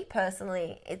 for me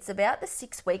personally, it's about the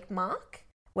 6-week mark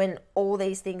when all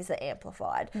these things are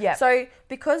amplified. Yeah. So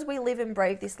because we live and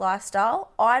breathe this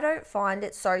lifestyle, I don't find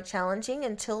it so challenging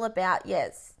until about,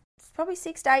 it's probably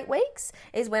 6 to 8 weeks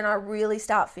is when I really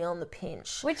start feeling the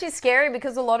pinch. Which is scary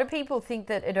because a lot of people think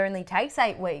that it only takes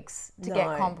 8 weeks to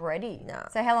get comp ready. No.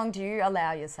 So how long do you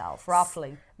allow yourself,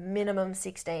 roughly? Minimum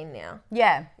 16 now.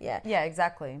 Yeah,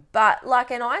 exactly. But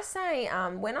like, and I say,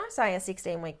 when I say a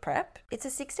 16-week prep, it's a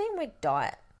 16-week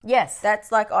diet. Yes.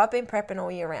 That's like, I've been prepping all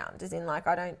year round, as in, like,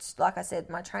 I don't, like I said,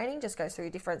 my training just goes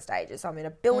through different stages. So I'm in a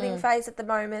building phase at the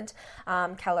moment.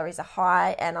 Calories are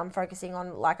high and I'm focusing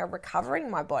on, like,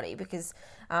 recovering my body because,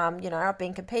 you know, I've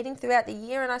been competing throughout the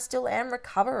year and I still am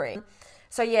recovering.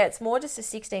 So yeah, it's more just a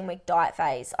 16-week diet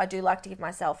phase. I do like to give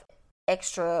myself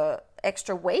extra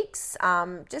weeks,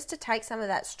 just to take some of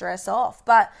that stress off.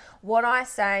 But what I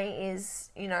say is,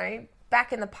 you know,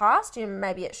 back in the past, you know,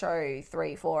 maybe at show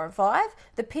 3, 4, and 5,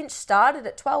 the pinch started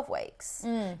at 12 weeks.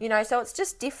 You know, so it's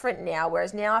just different now,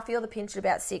 whereas now I feel the pinch at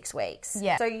about 6 weeks.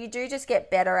 Yeah. So you do just get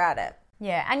better at it.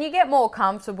 Yeah, and you get more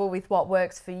comfortable with what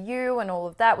works for you and all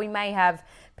of that. We may have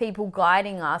people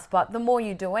guiding us, but the more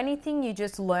you do anything, you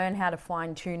just learn how to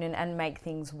fine tune and make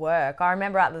things work. I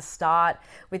remember at the start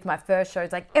with my first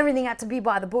shows, like, everything had to be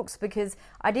by the books because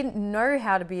I didn't know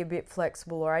how to be a bit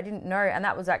flexible, or I didn't know, and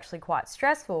that was actually quite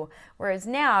stressful. Whereas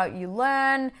now you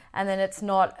learn and then it's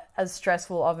not as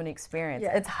stressful of an experience.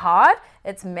 Yeah. It's hard,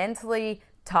 it's mentally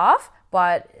tough,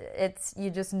 but it's, you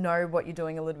just know what you're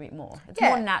doing a little bit more. It's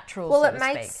more natural. Well,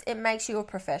 so it makes you a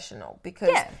professional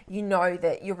because you know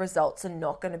that your results are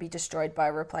not going to be destroyed by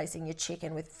replacing your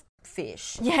chicken with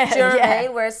fish. Yeah, do you know what I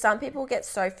mean? Whereas some people get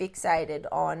so fixated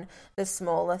on the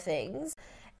smaller things.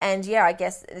 And yeah, I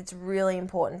guess it's really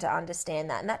important to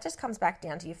understand that. And that just comes back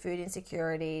down to your food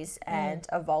insecurities and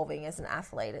evolving as an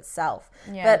athlete itself.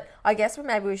 Yeah. But I guess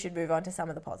maybe we should move on to some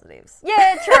of the positives.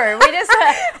 Yeah, true. We just,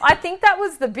 I think that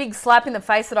was the big slap in the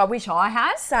face that I wish I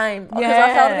had. Same. Because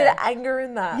I felt a bit of anger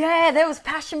in that. Yeah, there was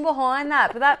passion behind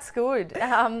that, but that's good.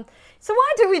 So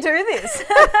why do we do this?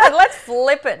 Let's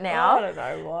flip it now. I don't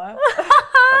know why.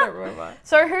 I don't know why.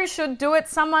 So who should do it?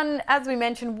 Someone, as we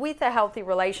mentioned, with a healthy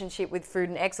relationship with food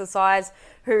and exercise,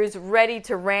 who's ready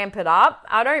to ramp it up.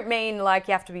 I don't mean like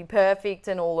you have to be perfect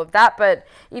and all of that, but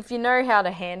if you know how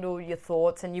to handle your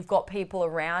thoughts and you've got people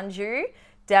around you,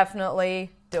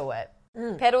 definitely do it.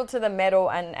 Pedal to the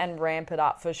metal and ramp it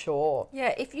up for sure.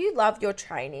 Yeah, if you love your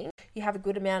training, you have a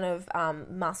good amount of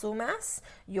muscle mass,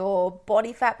 your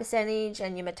body fat percentage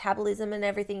and your metabolism and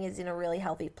everything is in a really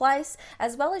healthy place,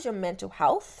 as well as your mental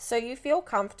health. So you feel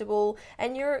comfortable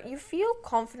and you feel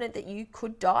confident that you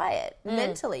could diet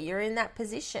mentally. You're in that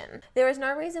position. There is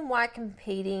no reason why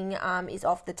competing is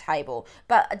off the table.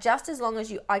 But just as long as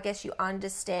you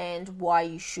understand why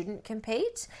you shouldn't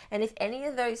compete, and if any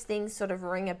of those things sort of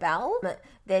ring a bell,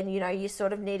 then you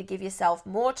sort of need to give yourself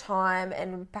more time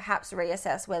and perhaps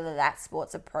reassess whether that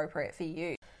sport's appropriate for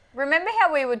you. Remember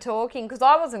how we were talking, because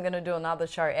I wasn't going to do another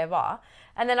show ever,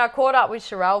 and then I caught up with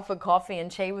Sherelle for coffee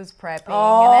and she was prepping.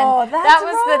 Oh, and then that's that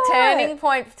was the turning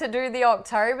point to do the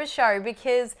October show,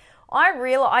 because I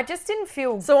realized I just didn't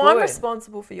feel good. So I'm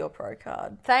responsible for your pro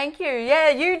card. Thank you.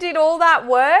 Yeah, you did all that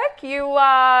work. You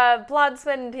blood,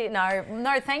 sweat and tears.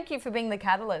 No, thank you for being the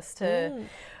catalyst to...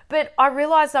 But I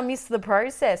realised I missed the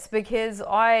process because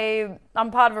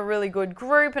I'm part of a really good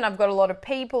group and I've got a lot of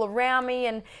people around me,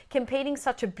 and competing's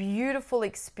such a beautiful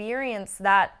experience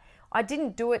that I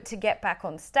didn't do it to get back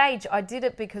on stage. I did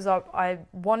it because I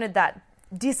wanted that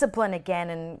discipline again,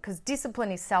 and because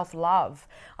discipline is self-love.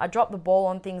 I dropped the ball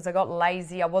on things. I got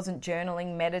lazy. I wasn't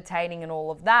journaling, meditating and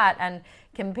all of that, and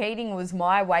competing was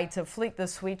my way to flip the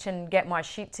switch and get my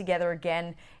shit together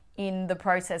again in the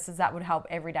processes that would help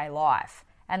everyday life.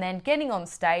 And then getting on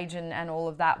stage and all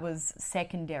of that was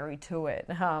secondary to it.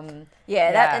 And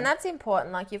that's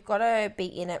important. Like, you've got to be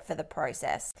in it for the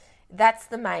process. That's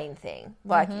the main thing.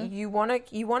 Like, you want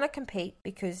to compete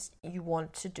because you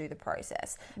want to do the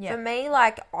process. For me,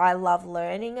 like, I love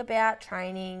learning about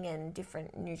training and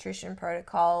different nutrition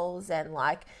protocols and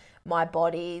like my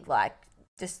body, like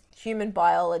just human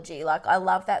biology. Like, I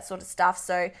love that sort of stuff.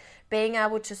 So being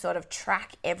able to sort of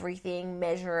track everything,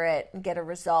 measure it and get a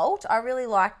result, I really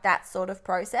like that sort of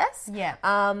process.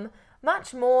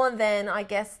 Much more than, I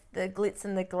guess, the glitz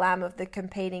and the glam of the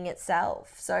competing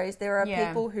itself. So there are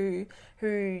people who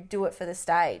do it for the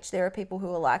stage. There are people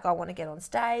who are like, I want to get on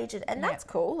stage, and that's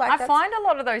cool. Like, I find a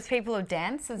lot of those people are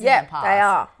dancers in the past. They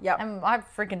are. Yep. And I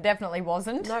freaking definitely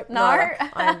wasn't. Nope, no.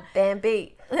 I'm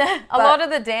Bambi. A lot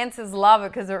of the dancers love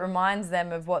it because it reminds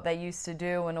them of what they used to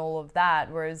do and all of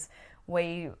that, whereas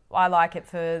I like it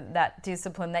for that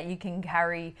discipline that you can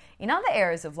carry in other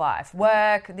areas of life,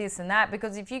 work, this and that,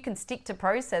 because if you can stick to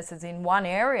processes in one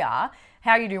area,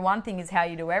 how you do one thing is how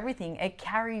you do everything. It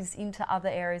carries into other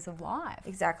areas of life.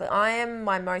 Exactly. I am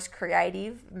my most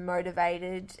creative,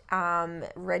 motivated,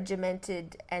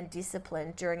 regimented and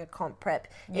disciplined during a comp prep.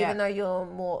 Even though you're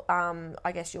more,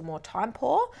 I guess you're more time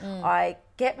poor, I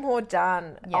get more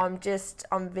done.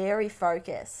 I'm very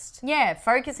focused. Yeah,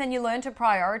 focus, and you learn to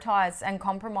prioritize and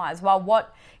compromise. Well,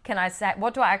 what can I say?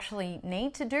 What do I actually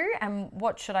need to do, and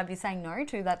what should I be saying no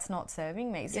to that's not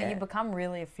serving me? So you become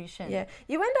really efficient. Yeah,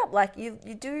 you end up like you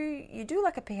do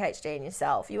like a PhD in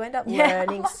yourself. You end up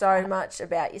learning so much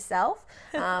about yourself,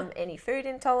 any food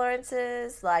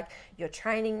intolerances, like your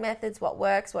training methods, what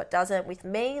works, what doesn't. With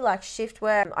me, like shift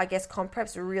work, I guess comp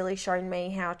prep's really shown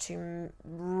me how to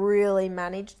really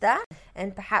manage that,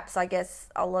 and perhaps I guess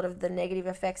a lot of the negative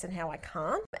effects and how I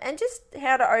can't, and just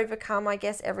how to overcome, I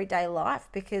guess, everyday life,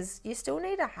 because you still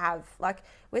need to have, like,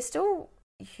 we're still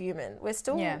human, we're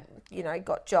still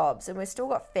got jobs, and we've still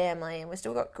got family, and we've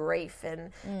still got grief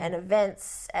and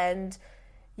events, and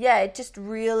it just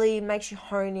really makes you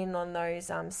hone in on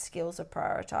those skills of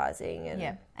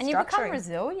prioritizing and you become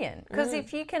resilient, because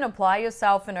if you can apply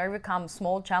yourself and overcome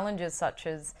small challenges such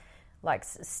as like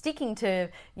sticking to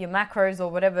your macros or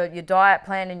whatever, your diet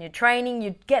plan and your training,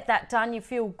 you get that done, you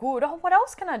feel good. Oh, what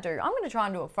else can I do? I'm going to try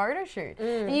and do a photo shoot.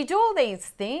 And you do all these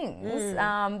things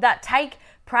that take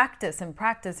practice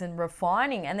and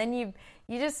refining, and then you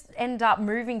just end up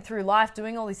moving through life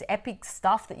doing all this epic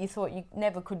stuff that you thought you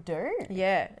never could do.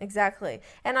 Yeah, exactly.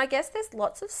 And I guess there's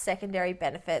lots of secondary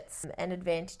benefits and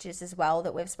advantages as well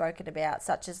that we've spoken about,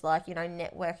 such as like,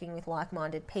 networking with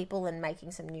like-minded people and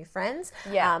making some new friends.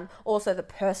 Also the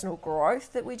personal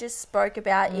growth that we just spoke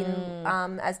about in,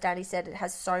 as Danny said, it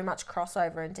has so much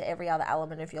crossover into every other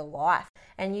element of your life.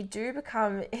 And you do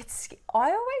become,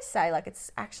 I always say, like,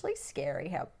 it's actually scary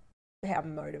how how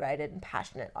motivated and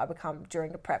passionate I become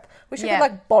during a prep. Wish I could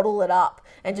like bottle it up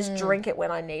and just drink it when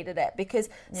I needed it, because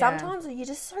sometimes you're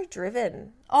just so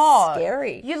driven. Oh,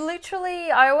 scary. You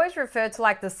literally, I always refer to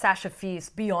like the Sasha Fierce,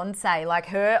 Beyonce, like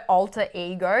her alter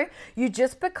ego. You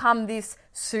just become this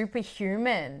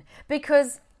superhuman,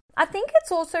 because I think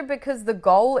it's also because the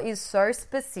goal is so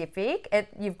specific.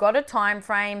 You've got a time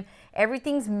frame,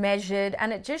 everything's measured,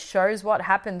 and it just shows what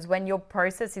happens when your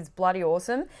process is bloody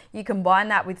awesome. You combine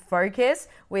that with focus,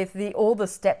 with all the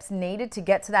steps needed to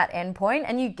get to that end point,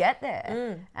 and you get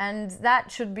there. And that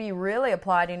should be really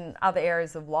applied in other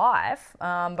areas of life.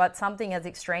 But something as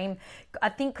extreme, I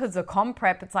think because of comp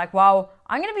prep, it's like, well,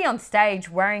 I'm going to be on stage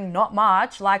wearing not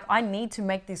much. Like, I need to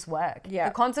make this work. Yeah.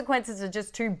 The consequences are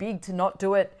just too big to not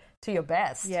do it to your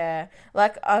best. Yeah.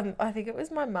 Like, I think it was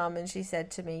my mum, and she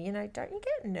said to me, don't you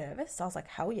get nervous? I was like,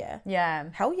 hell yeah. Yeah.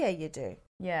 Hell yeah, you do.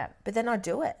 Yeah. But then I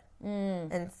do it.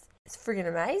 And it's friggin'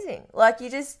 amazing. Like,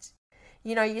 you just,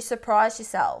 you surprise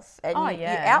yourself, and you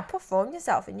outperform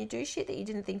yourself, and you do shit that you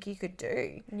didn't think you could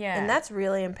do. Yeah. And that's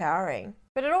really empowering.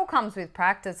 But it all comes with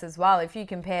practice as well. If you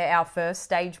compare our first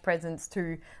stage presence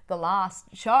to the last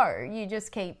show, you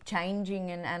just keep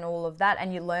changing and all of that,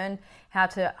 and you learn how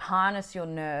to harness your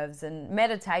nerves, and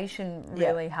meditation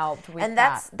really helped with that.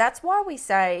 And that's why we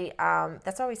say,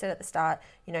 that's why we said at the start,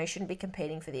 you shouldn't be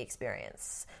competing for the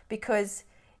experience, because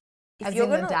if as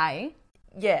you're in the day.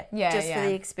 Just for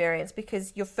the experience,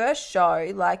 because your first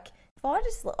show, like,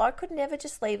 I could never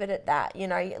just leave it at that.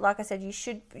 Like I said, you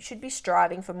should be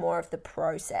striving for more of the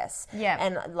process. Yeah.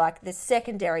 And like the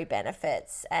secondary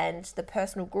benefits and the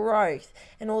personal growth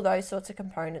and all those sorts of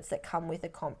components that come with a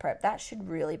comp prep. That should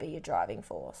really be your driving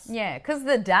force. Yeah, because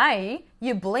the day,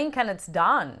 you blink and it's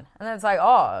done. And then it's like,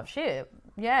 oh, shit.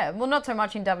 Yeah, well, not so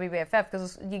much in WBFF,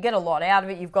 because you get a lot out of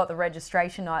it. You've got the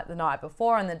registration night the night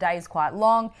before, and the day's quite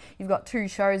long. You've got 2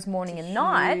 shows, morning and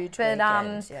night. But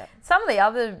weekend, some of the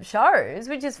other shows,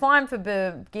 which is fine for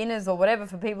beginners or whatever,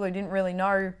 for people who didn't really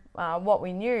know what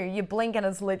we knew, you blink and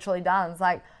it's literally done. It's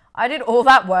like, I did all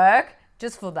that work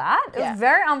just for that. It was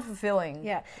very unfulfilling.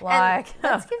 Yeah. Like, and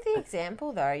let's give the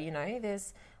example, though.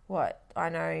 There's I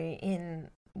know in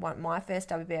my first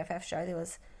WBFF show, there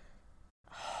was,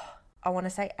 I want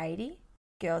to say 80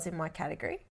 girls in my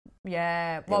category.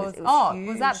 Yeah. Was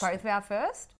that both of our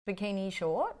first? Bikini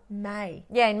short? May.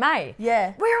 Yeah, in May.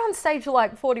 Yeah. We were on stage for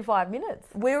like 45 minutes.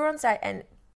 We were on stage, and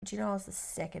do you know I was the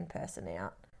second person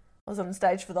out? I was on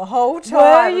stage for the whole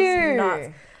time. Were you?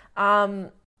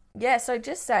 Nuts. Yeah, so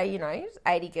just say,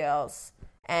 80 girls,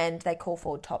 and they call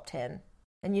forward top 10,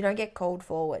 and you don't get called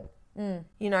forward. And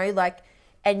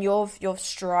you've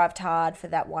strived hard for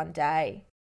that one day.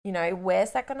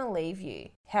 Where's that going to leave you?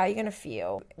 How are you going to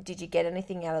feel? Did you get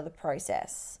anything out of the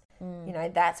process?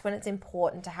 That's when it's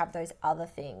important to have those other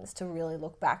things to really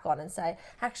look back on and say,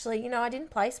 actually, I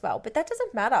didn't place well, but that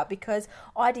doesn't matter, because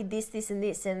I did this, this, and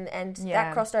this, and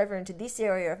that crossed over into this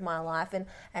area of my life,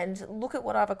 and look at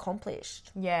what I've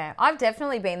accomplished. Yeah, I've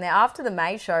definitely been there. After the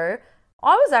May show,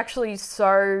 I was actually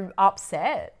so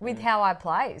upset with how I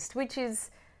placed, which is,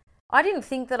 I didn't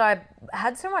think that I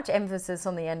had so much emphasis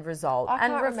on the end result. I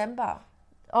can't remember.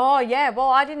 Oh, yeah. Well,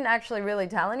 I didn't actually really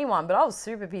tell anyone, but I was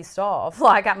super pissed off,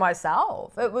 like, at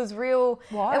myself. It was real.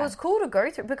 Why? It was cool to go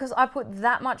through, because I put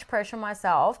that much pressure on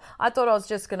myself. I thought I was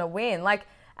just going to win. Like,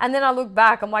 and then I look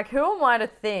back, I'm like, who am I to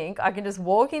think I can just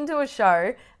walk into a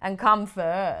show and come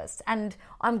first? And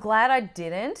I'm glad I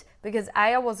didn't, because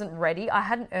I wasn't ready. I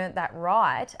hadn't earned that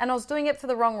right. And I was doing it for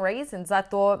the wrong reasons. I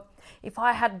thought, if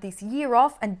I had this year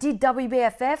off and did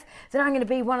WBFF, then I'm going to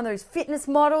be one of those fitness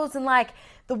models, and like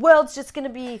the world's just going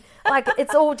to be like,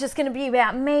 it's all just going to be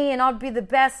about me, and I'd be the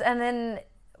best. And then,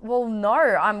 well, no,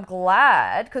 I'm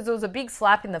glad, because it was a big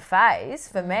slap in the face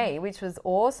for me, which was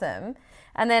awesome.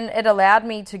 And then it allowed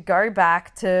me to go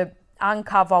back to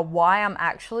uncover why I'm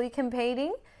actually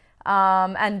competing,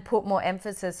 and put more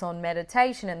emphasis on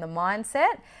meditation and the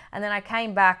mindset. And then I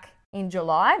came back in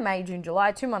July, May, June,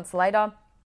 July, 2 months later.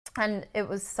 And it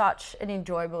was such an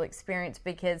enjoyable experience,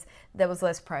 because there was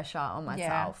less pressure on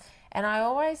myself. Yeah. And I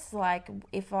always, like,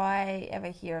 if I ever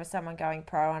hear of someone going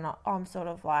pro and I'm sort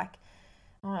of like,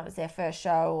 oh, it was their first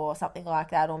show or something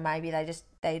like that, or maybe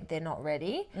they're not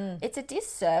ready, it's a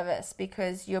disservice,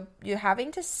 because you're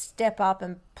having to step up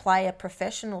and play a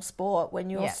professional sport when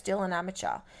you're still an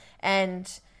amateur. And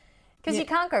Because you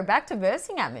can't go back to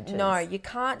versing amateurs. No, you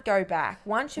can't go back.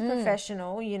 Once you're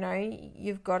professional, you know,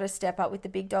 you've got to step up with the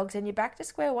big dogs and you're back to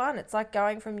square one. It's like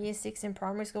going from year 6 in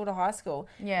primary school to high school.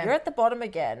 Yeah. You're at the bottom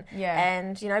again. Yeah.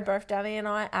 And, you know, both Danny and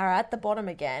I are at the bottom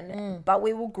again, but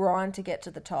we will grind to get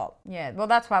to the top. Yeah, well,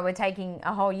 that's why we're taking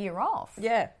a whole year off.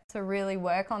 Yeah. To really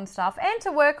work on stuff and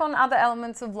to work on other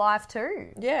elements of life too.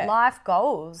 Yeah. Life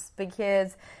goals,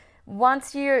 because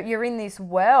once you're in this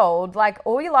world, like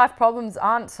all your life problems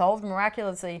aren't solved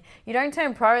miraculously. You don't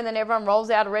turn pro and then everyone rolls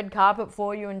out a red carpet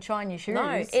for you and shine your shoes.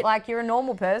 No, like you're a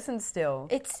normal person still.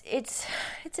 It's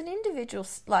an individual,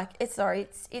 like it's a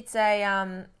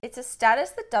status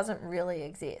that doesn't really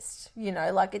exist. You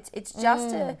know, like it's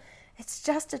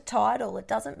just a title. It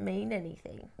doesn't mean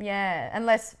anything. Yeah,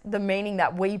 unless the meaning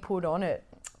that we put on it,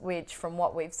 which from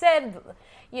what we've said,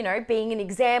 you know, being an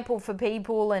example for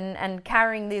people and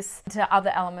carrying this to other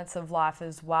elements of life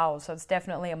as well. So it's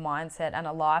definitely a mindset and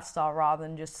a lifestyle rather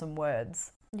than just some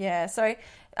words. Yeah, so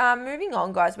moving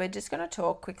on, guys, we're just going to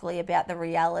talk quickly about the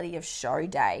reality of show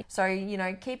day. So, you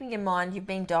know, keeping in mind you've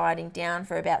been dieting down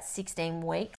for about 16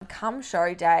 weeks. Come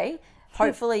show day,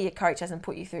 hopefully your coach hasn't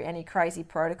put you through any crazy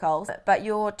protocols, but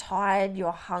you're tired,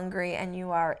 you're hungry, and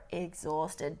you are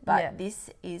exhausted. But this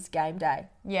is game day.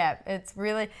 Yeah, it's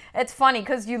funny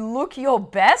because you look your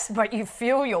best, but you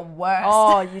feel your worst.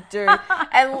 Oh, you do.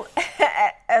 and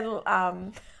I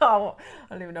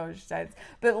don't even know what to say,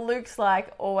 but Luke's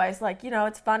like always like, you know,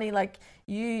 it's funny, like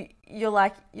you're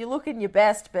like, you're looking your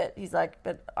best, but he's like,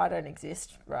 but I don't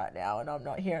exist right now and I'm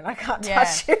not here and I can't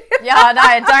touch you. Yeah,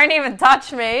 no, don't even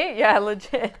touch me. Yeah,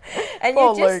 legit. And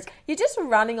you're just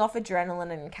running off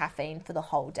adrenaline and caffeine for the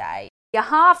whole day. You're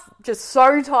half just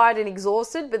so tired and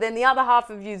exhausted, but then the other half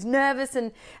of you is nervous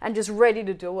and just ready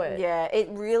to do it. Yeah, it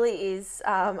really is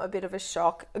a bit of a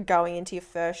shock going into your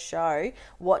first show,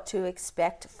 what to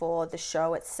expect for the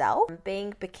show itself.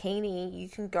 Being bikini, you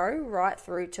can go right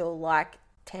through till like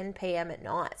 10 p.m. at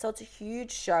night. So it's a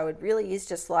huge show. It really is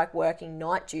just like working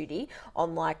night duty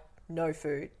on like no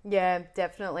food. Yeah,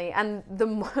 definitely. And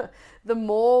the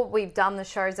more we've done the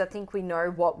shows, I think we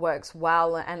know what works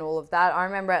well and all of that. I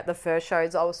remember at the first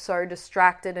shows, I was so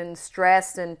distracted and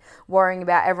stressed and worrying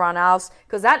about everyone else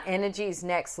because that energy is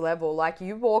next level. Like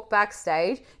you walk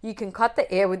backstage, you can cut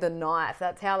the air with a knife.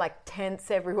 That's how like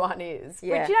tense everyone is.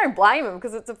 Yeah. Which you don't blame them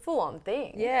because it's a full-on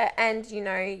thing. Yeah, and you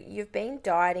know, you've been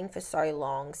dieting for so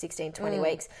long, 16, 20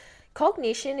 weeks.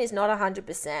 Cognition is not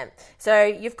 100%. So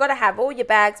you've got to have all your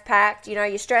bags packed. You know,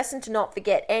 you're stressing to not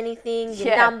forget anything.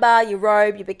 Your number, your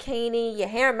robe, your bikini, your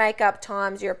hair and makeup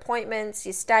times, your appointments,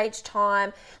 your stage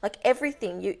time, like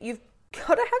everything. You've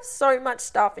got to have so much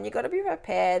stuff and you've got to be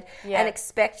prepared and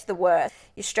expect the worst.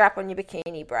 You strap on your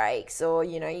bikini breaks or,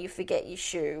 you know, you forget your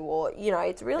shoe or, you know,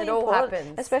 it's really important. All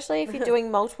happens. Especially if you're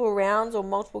doing multiple rounds or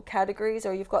multiple categories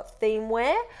or you've got theme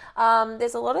wear.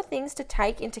 There's a lot of things to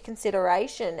take into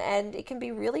consideration and it can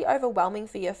be really overwhelming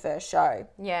for your first show.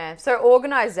 Yeah, so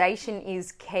organization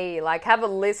is key. Like have a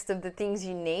list of the things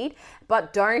you need,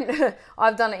 but don't,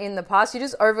 I've done it in the past, you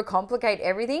just overcomplicate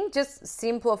everything, just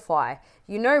simplify.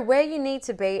 You know where you need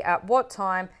to be at what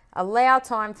time, allow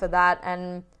time for that,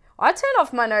 and I turn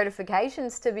off my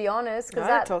notifications, to be honest. I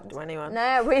don't talk to anyone.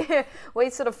 No, we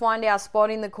sort of find our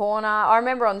spot in the corner. I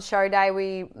remember on show day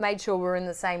we made sure we were in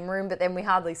the same room, but then we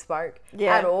hardly spoke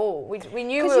at all. We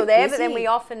knew we were there, but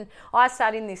then I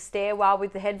sat in this stairwell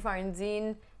with the headphones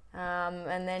in.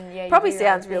 And then probably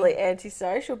sounds really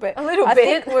antisocial, but a little I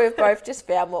bit. think we've both just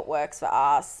found what works for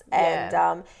us,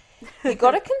 and you've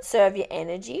got to conserve your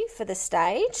energy for the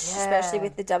stage, especially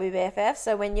with the WBFF.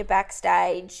 So when you're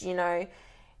backstage, you know,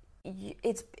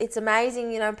 it's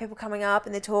amazing, you know, people coming up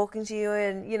and they're talking to you,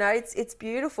 and you know, it's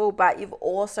beautiful, but you've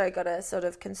also got to sort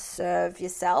of conserve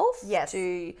yourself to,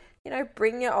 you know,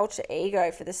 bring your ultra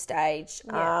ego for the stage.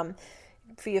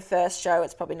 For your first show,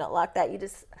 it's probably not like that. You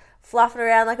just fluffing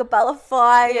around like a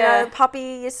butterfly, you know,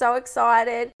 puppy, you're so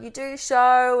excited. You do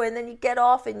show and then you get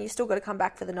off and you still got to come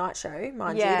back for the night show,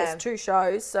 mind you. There's 2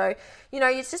 shows. So, you know,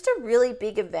 it's just a really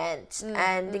big event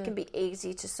and it can be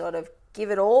easy to sort of give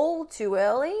it all too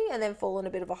early and then fall in a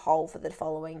bit of a hole for the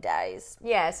following days.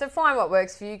 Yeah, so find what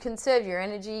works for you, conserve your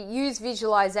energy, use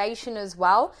visualization as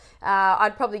well.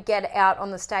 I'd probably get out on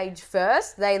the stage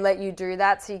first. They let you do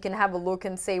that so you can have a look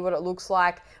and see what it looks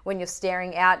like when you're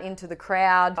staring out into the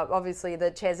crowd. Obviously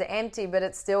the chairs are empty, but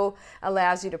it still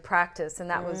allows you to practice, and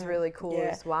that was really cool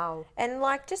as well. And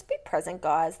like, just be present,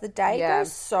 guys. The day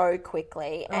goes so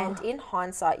quickly, and in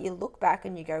hindsight you look back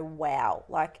and you go, wow,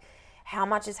 like how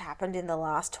much has happened in the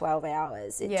last 12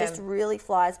 hours. It just really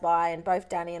flies by, and both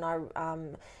Danny and I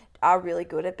are really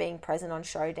good at being present on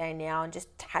show day now and just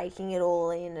taking it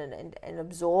all in and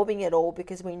absorbing it all,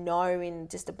 because we know in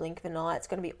just a blink of an eye it's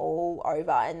going to be all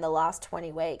over, and the last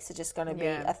 20 weeks are just going to be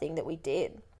a thing that we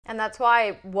did. And that's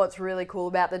why what's really cool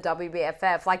about the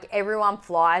WBFF, like everyone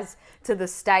flies to the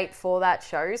state for that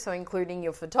show, so including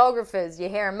your photographers, your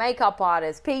hair and makeup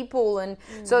artists, people, and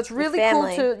so it's really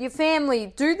cool to your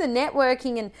family, do the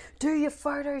networking and do your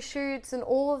photo shoots and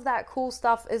all of that cool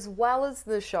stuff as well as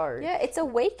the show. Yeah, it's a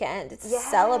weekend, it's a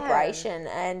celebration,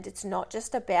 and it's not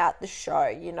just about the show,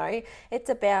 you know,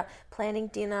 it's about planning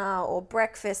dinner or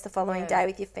breakfast the following day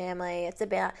with your family. It's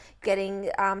about getting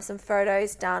some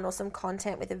photos done or some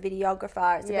content with a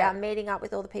videographer. It's about meeting up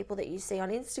with all the people that you see on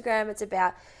Instagram.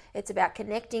 It's about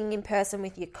connecting in person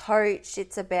with your coach.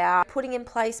 It's about putting in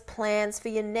place plans for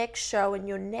your next show and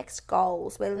your next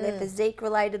goals, whether they're physique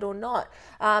related or not.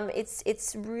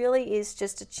 It's really is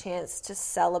just a chance to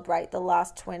celebrate the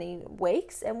last 20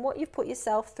 weeks and what you've put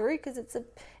yourself through, because it's a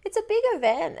big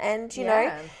event, and you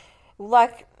know,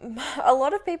 like a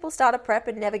lot of people start a prep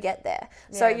and never get there.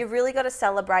 So you've really got to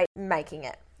celebrate making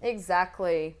it.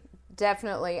 Exactly.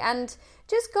 Definitely. And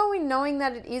just go in knowing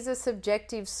that it is a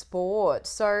subjective sport.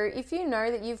 So if you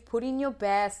know that you've put in your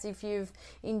best, if you've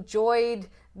enjoyed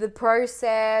the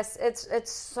process,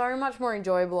 it's so much more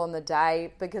enjoyable on the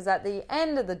day, because at the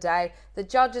end of the day, the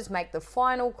judges make the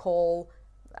final call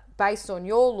based on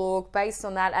your look, based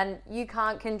on that, and you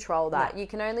can't control that. You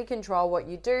can only control what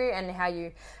you do and how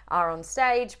you are on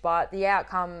stage, but the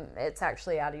outcome, it's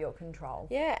actually out of your control.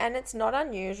 Yeah, and it's not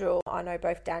unusual. I know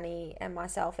both Danny and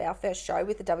myself, our first show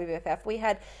with the WBFF, we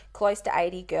had close to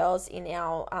 80 girls in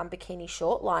our bikini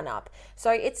short lineup. So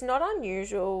it's not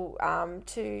unusual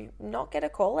to not get a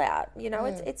call out. You know,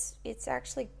 it's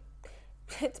actually,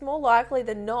 it's more likely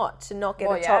than not to not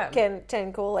get a top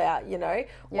 10 call out, you know,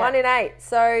 1 in 8.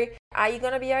 So are you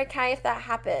going to be okay if that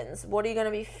happens? What are you going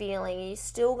to be feeling? Are you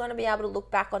still going to be able to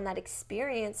look back on that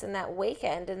experience and that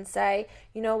weekend and say,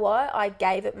 you know what, I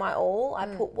gave it my all. I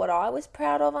put what I was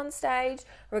proud of on stage,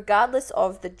 regardless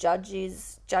of the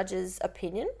judge's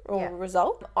opinion or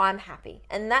result. I'm happy.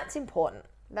 And that's important.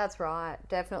 That's right.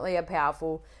 Definitely a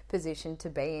powerful position to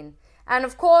be in. And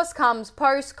of course comes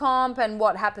post-comp and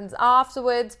what happens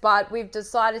afterwards, but we've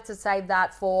decided to save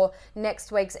that for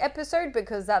next week's episode,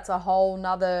 because that's a whole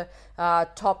nother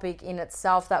topic in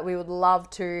itself that we would love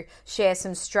to share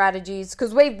some strategies,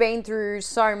 because we've been through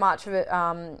so much of it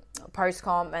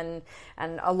post-comp and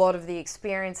a lot of the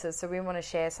experiences, so we want to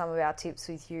share some of our tips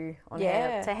with you on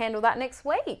how to handle that next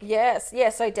week. Yes,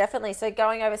 so definitely. So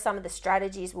going over some of the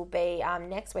strategies will be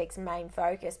next week's main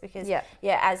focus, because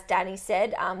as Danny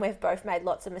said, we've both made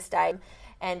lots of mistakes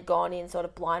and gone in sort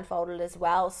of blindfolded as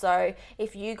well. So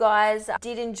if you guys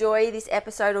did enjoy this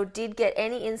episode or did get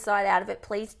any insight out of it,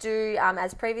 please do,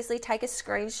 as previously, take a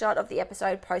screenshot of the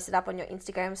episode, post it up on your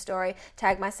Instagram story,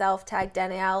 tag myself, tag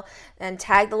Danielle, and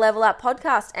tag the Level Up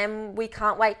podcast. And we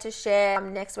can't wait to share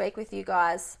next week with you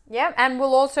guys. Yeah, and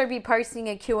we'll also be posting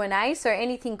a Q&A, so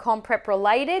anything comp prep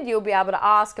related, you'll be able to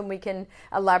ask and we can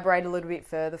elaborate a little bit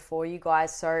further for you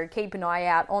guys. So keep an eye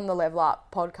out on the Level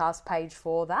Up podcast page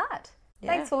for that.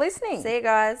 Thanks for listening. See you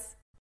guys.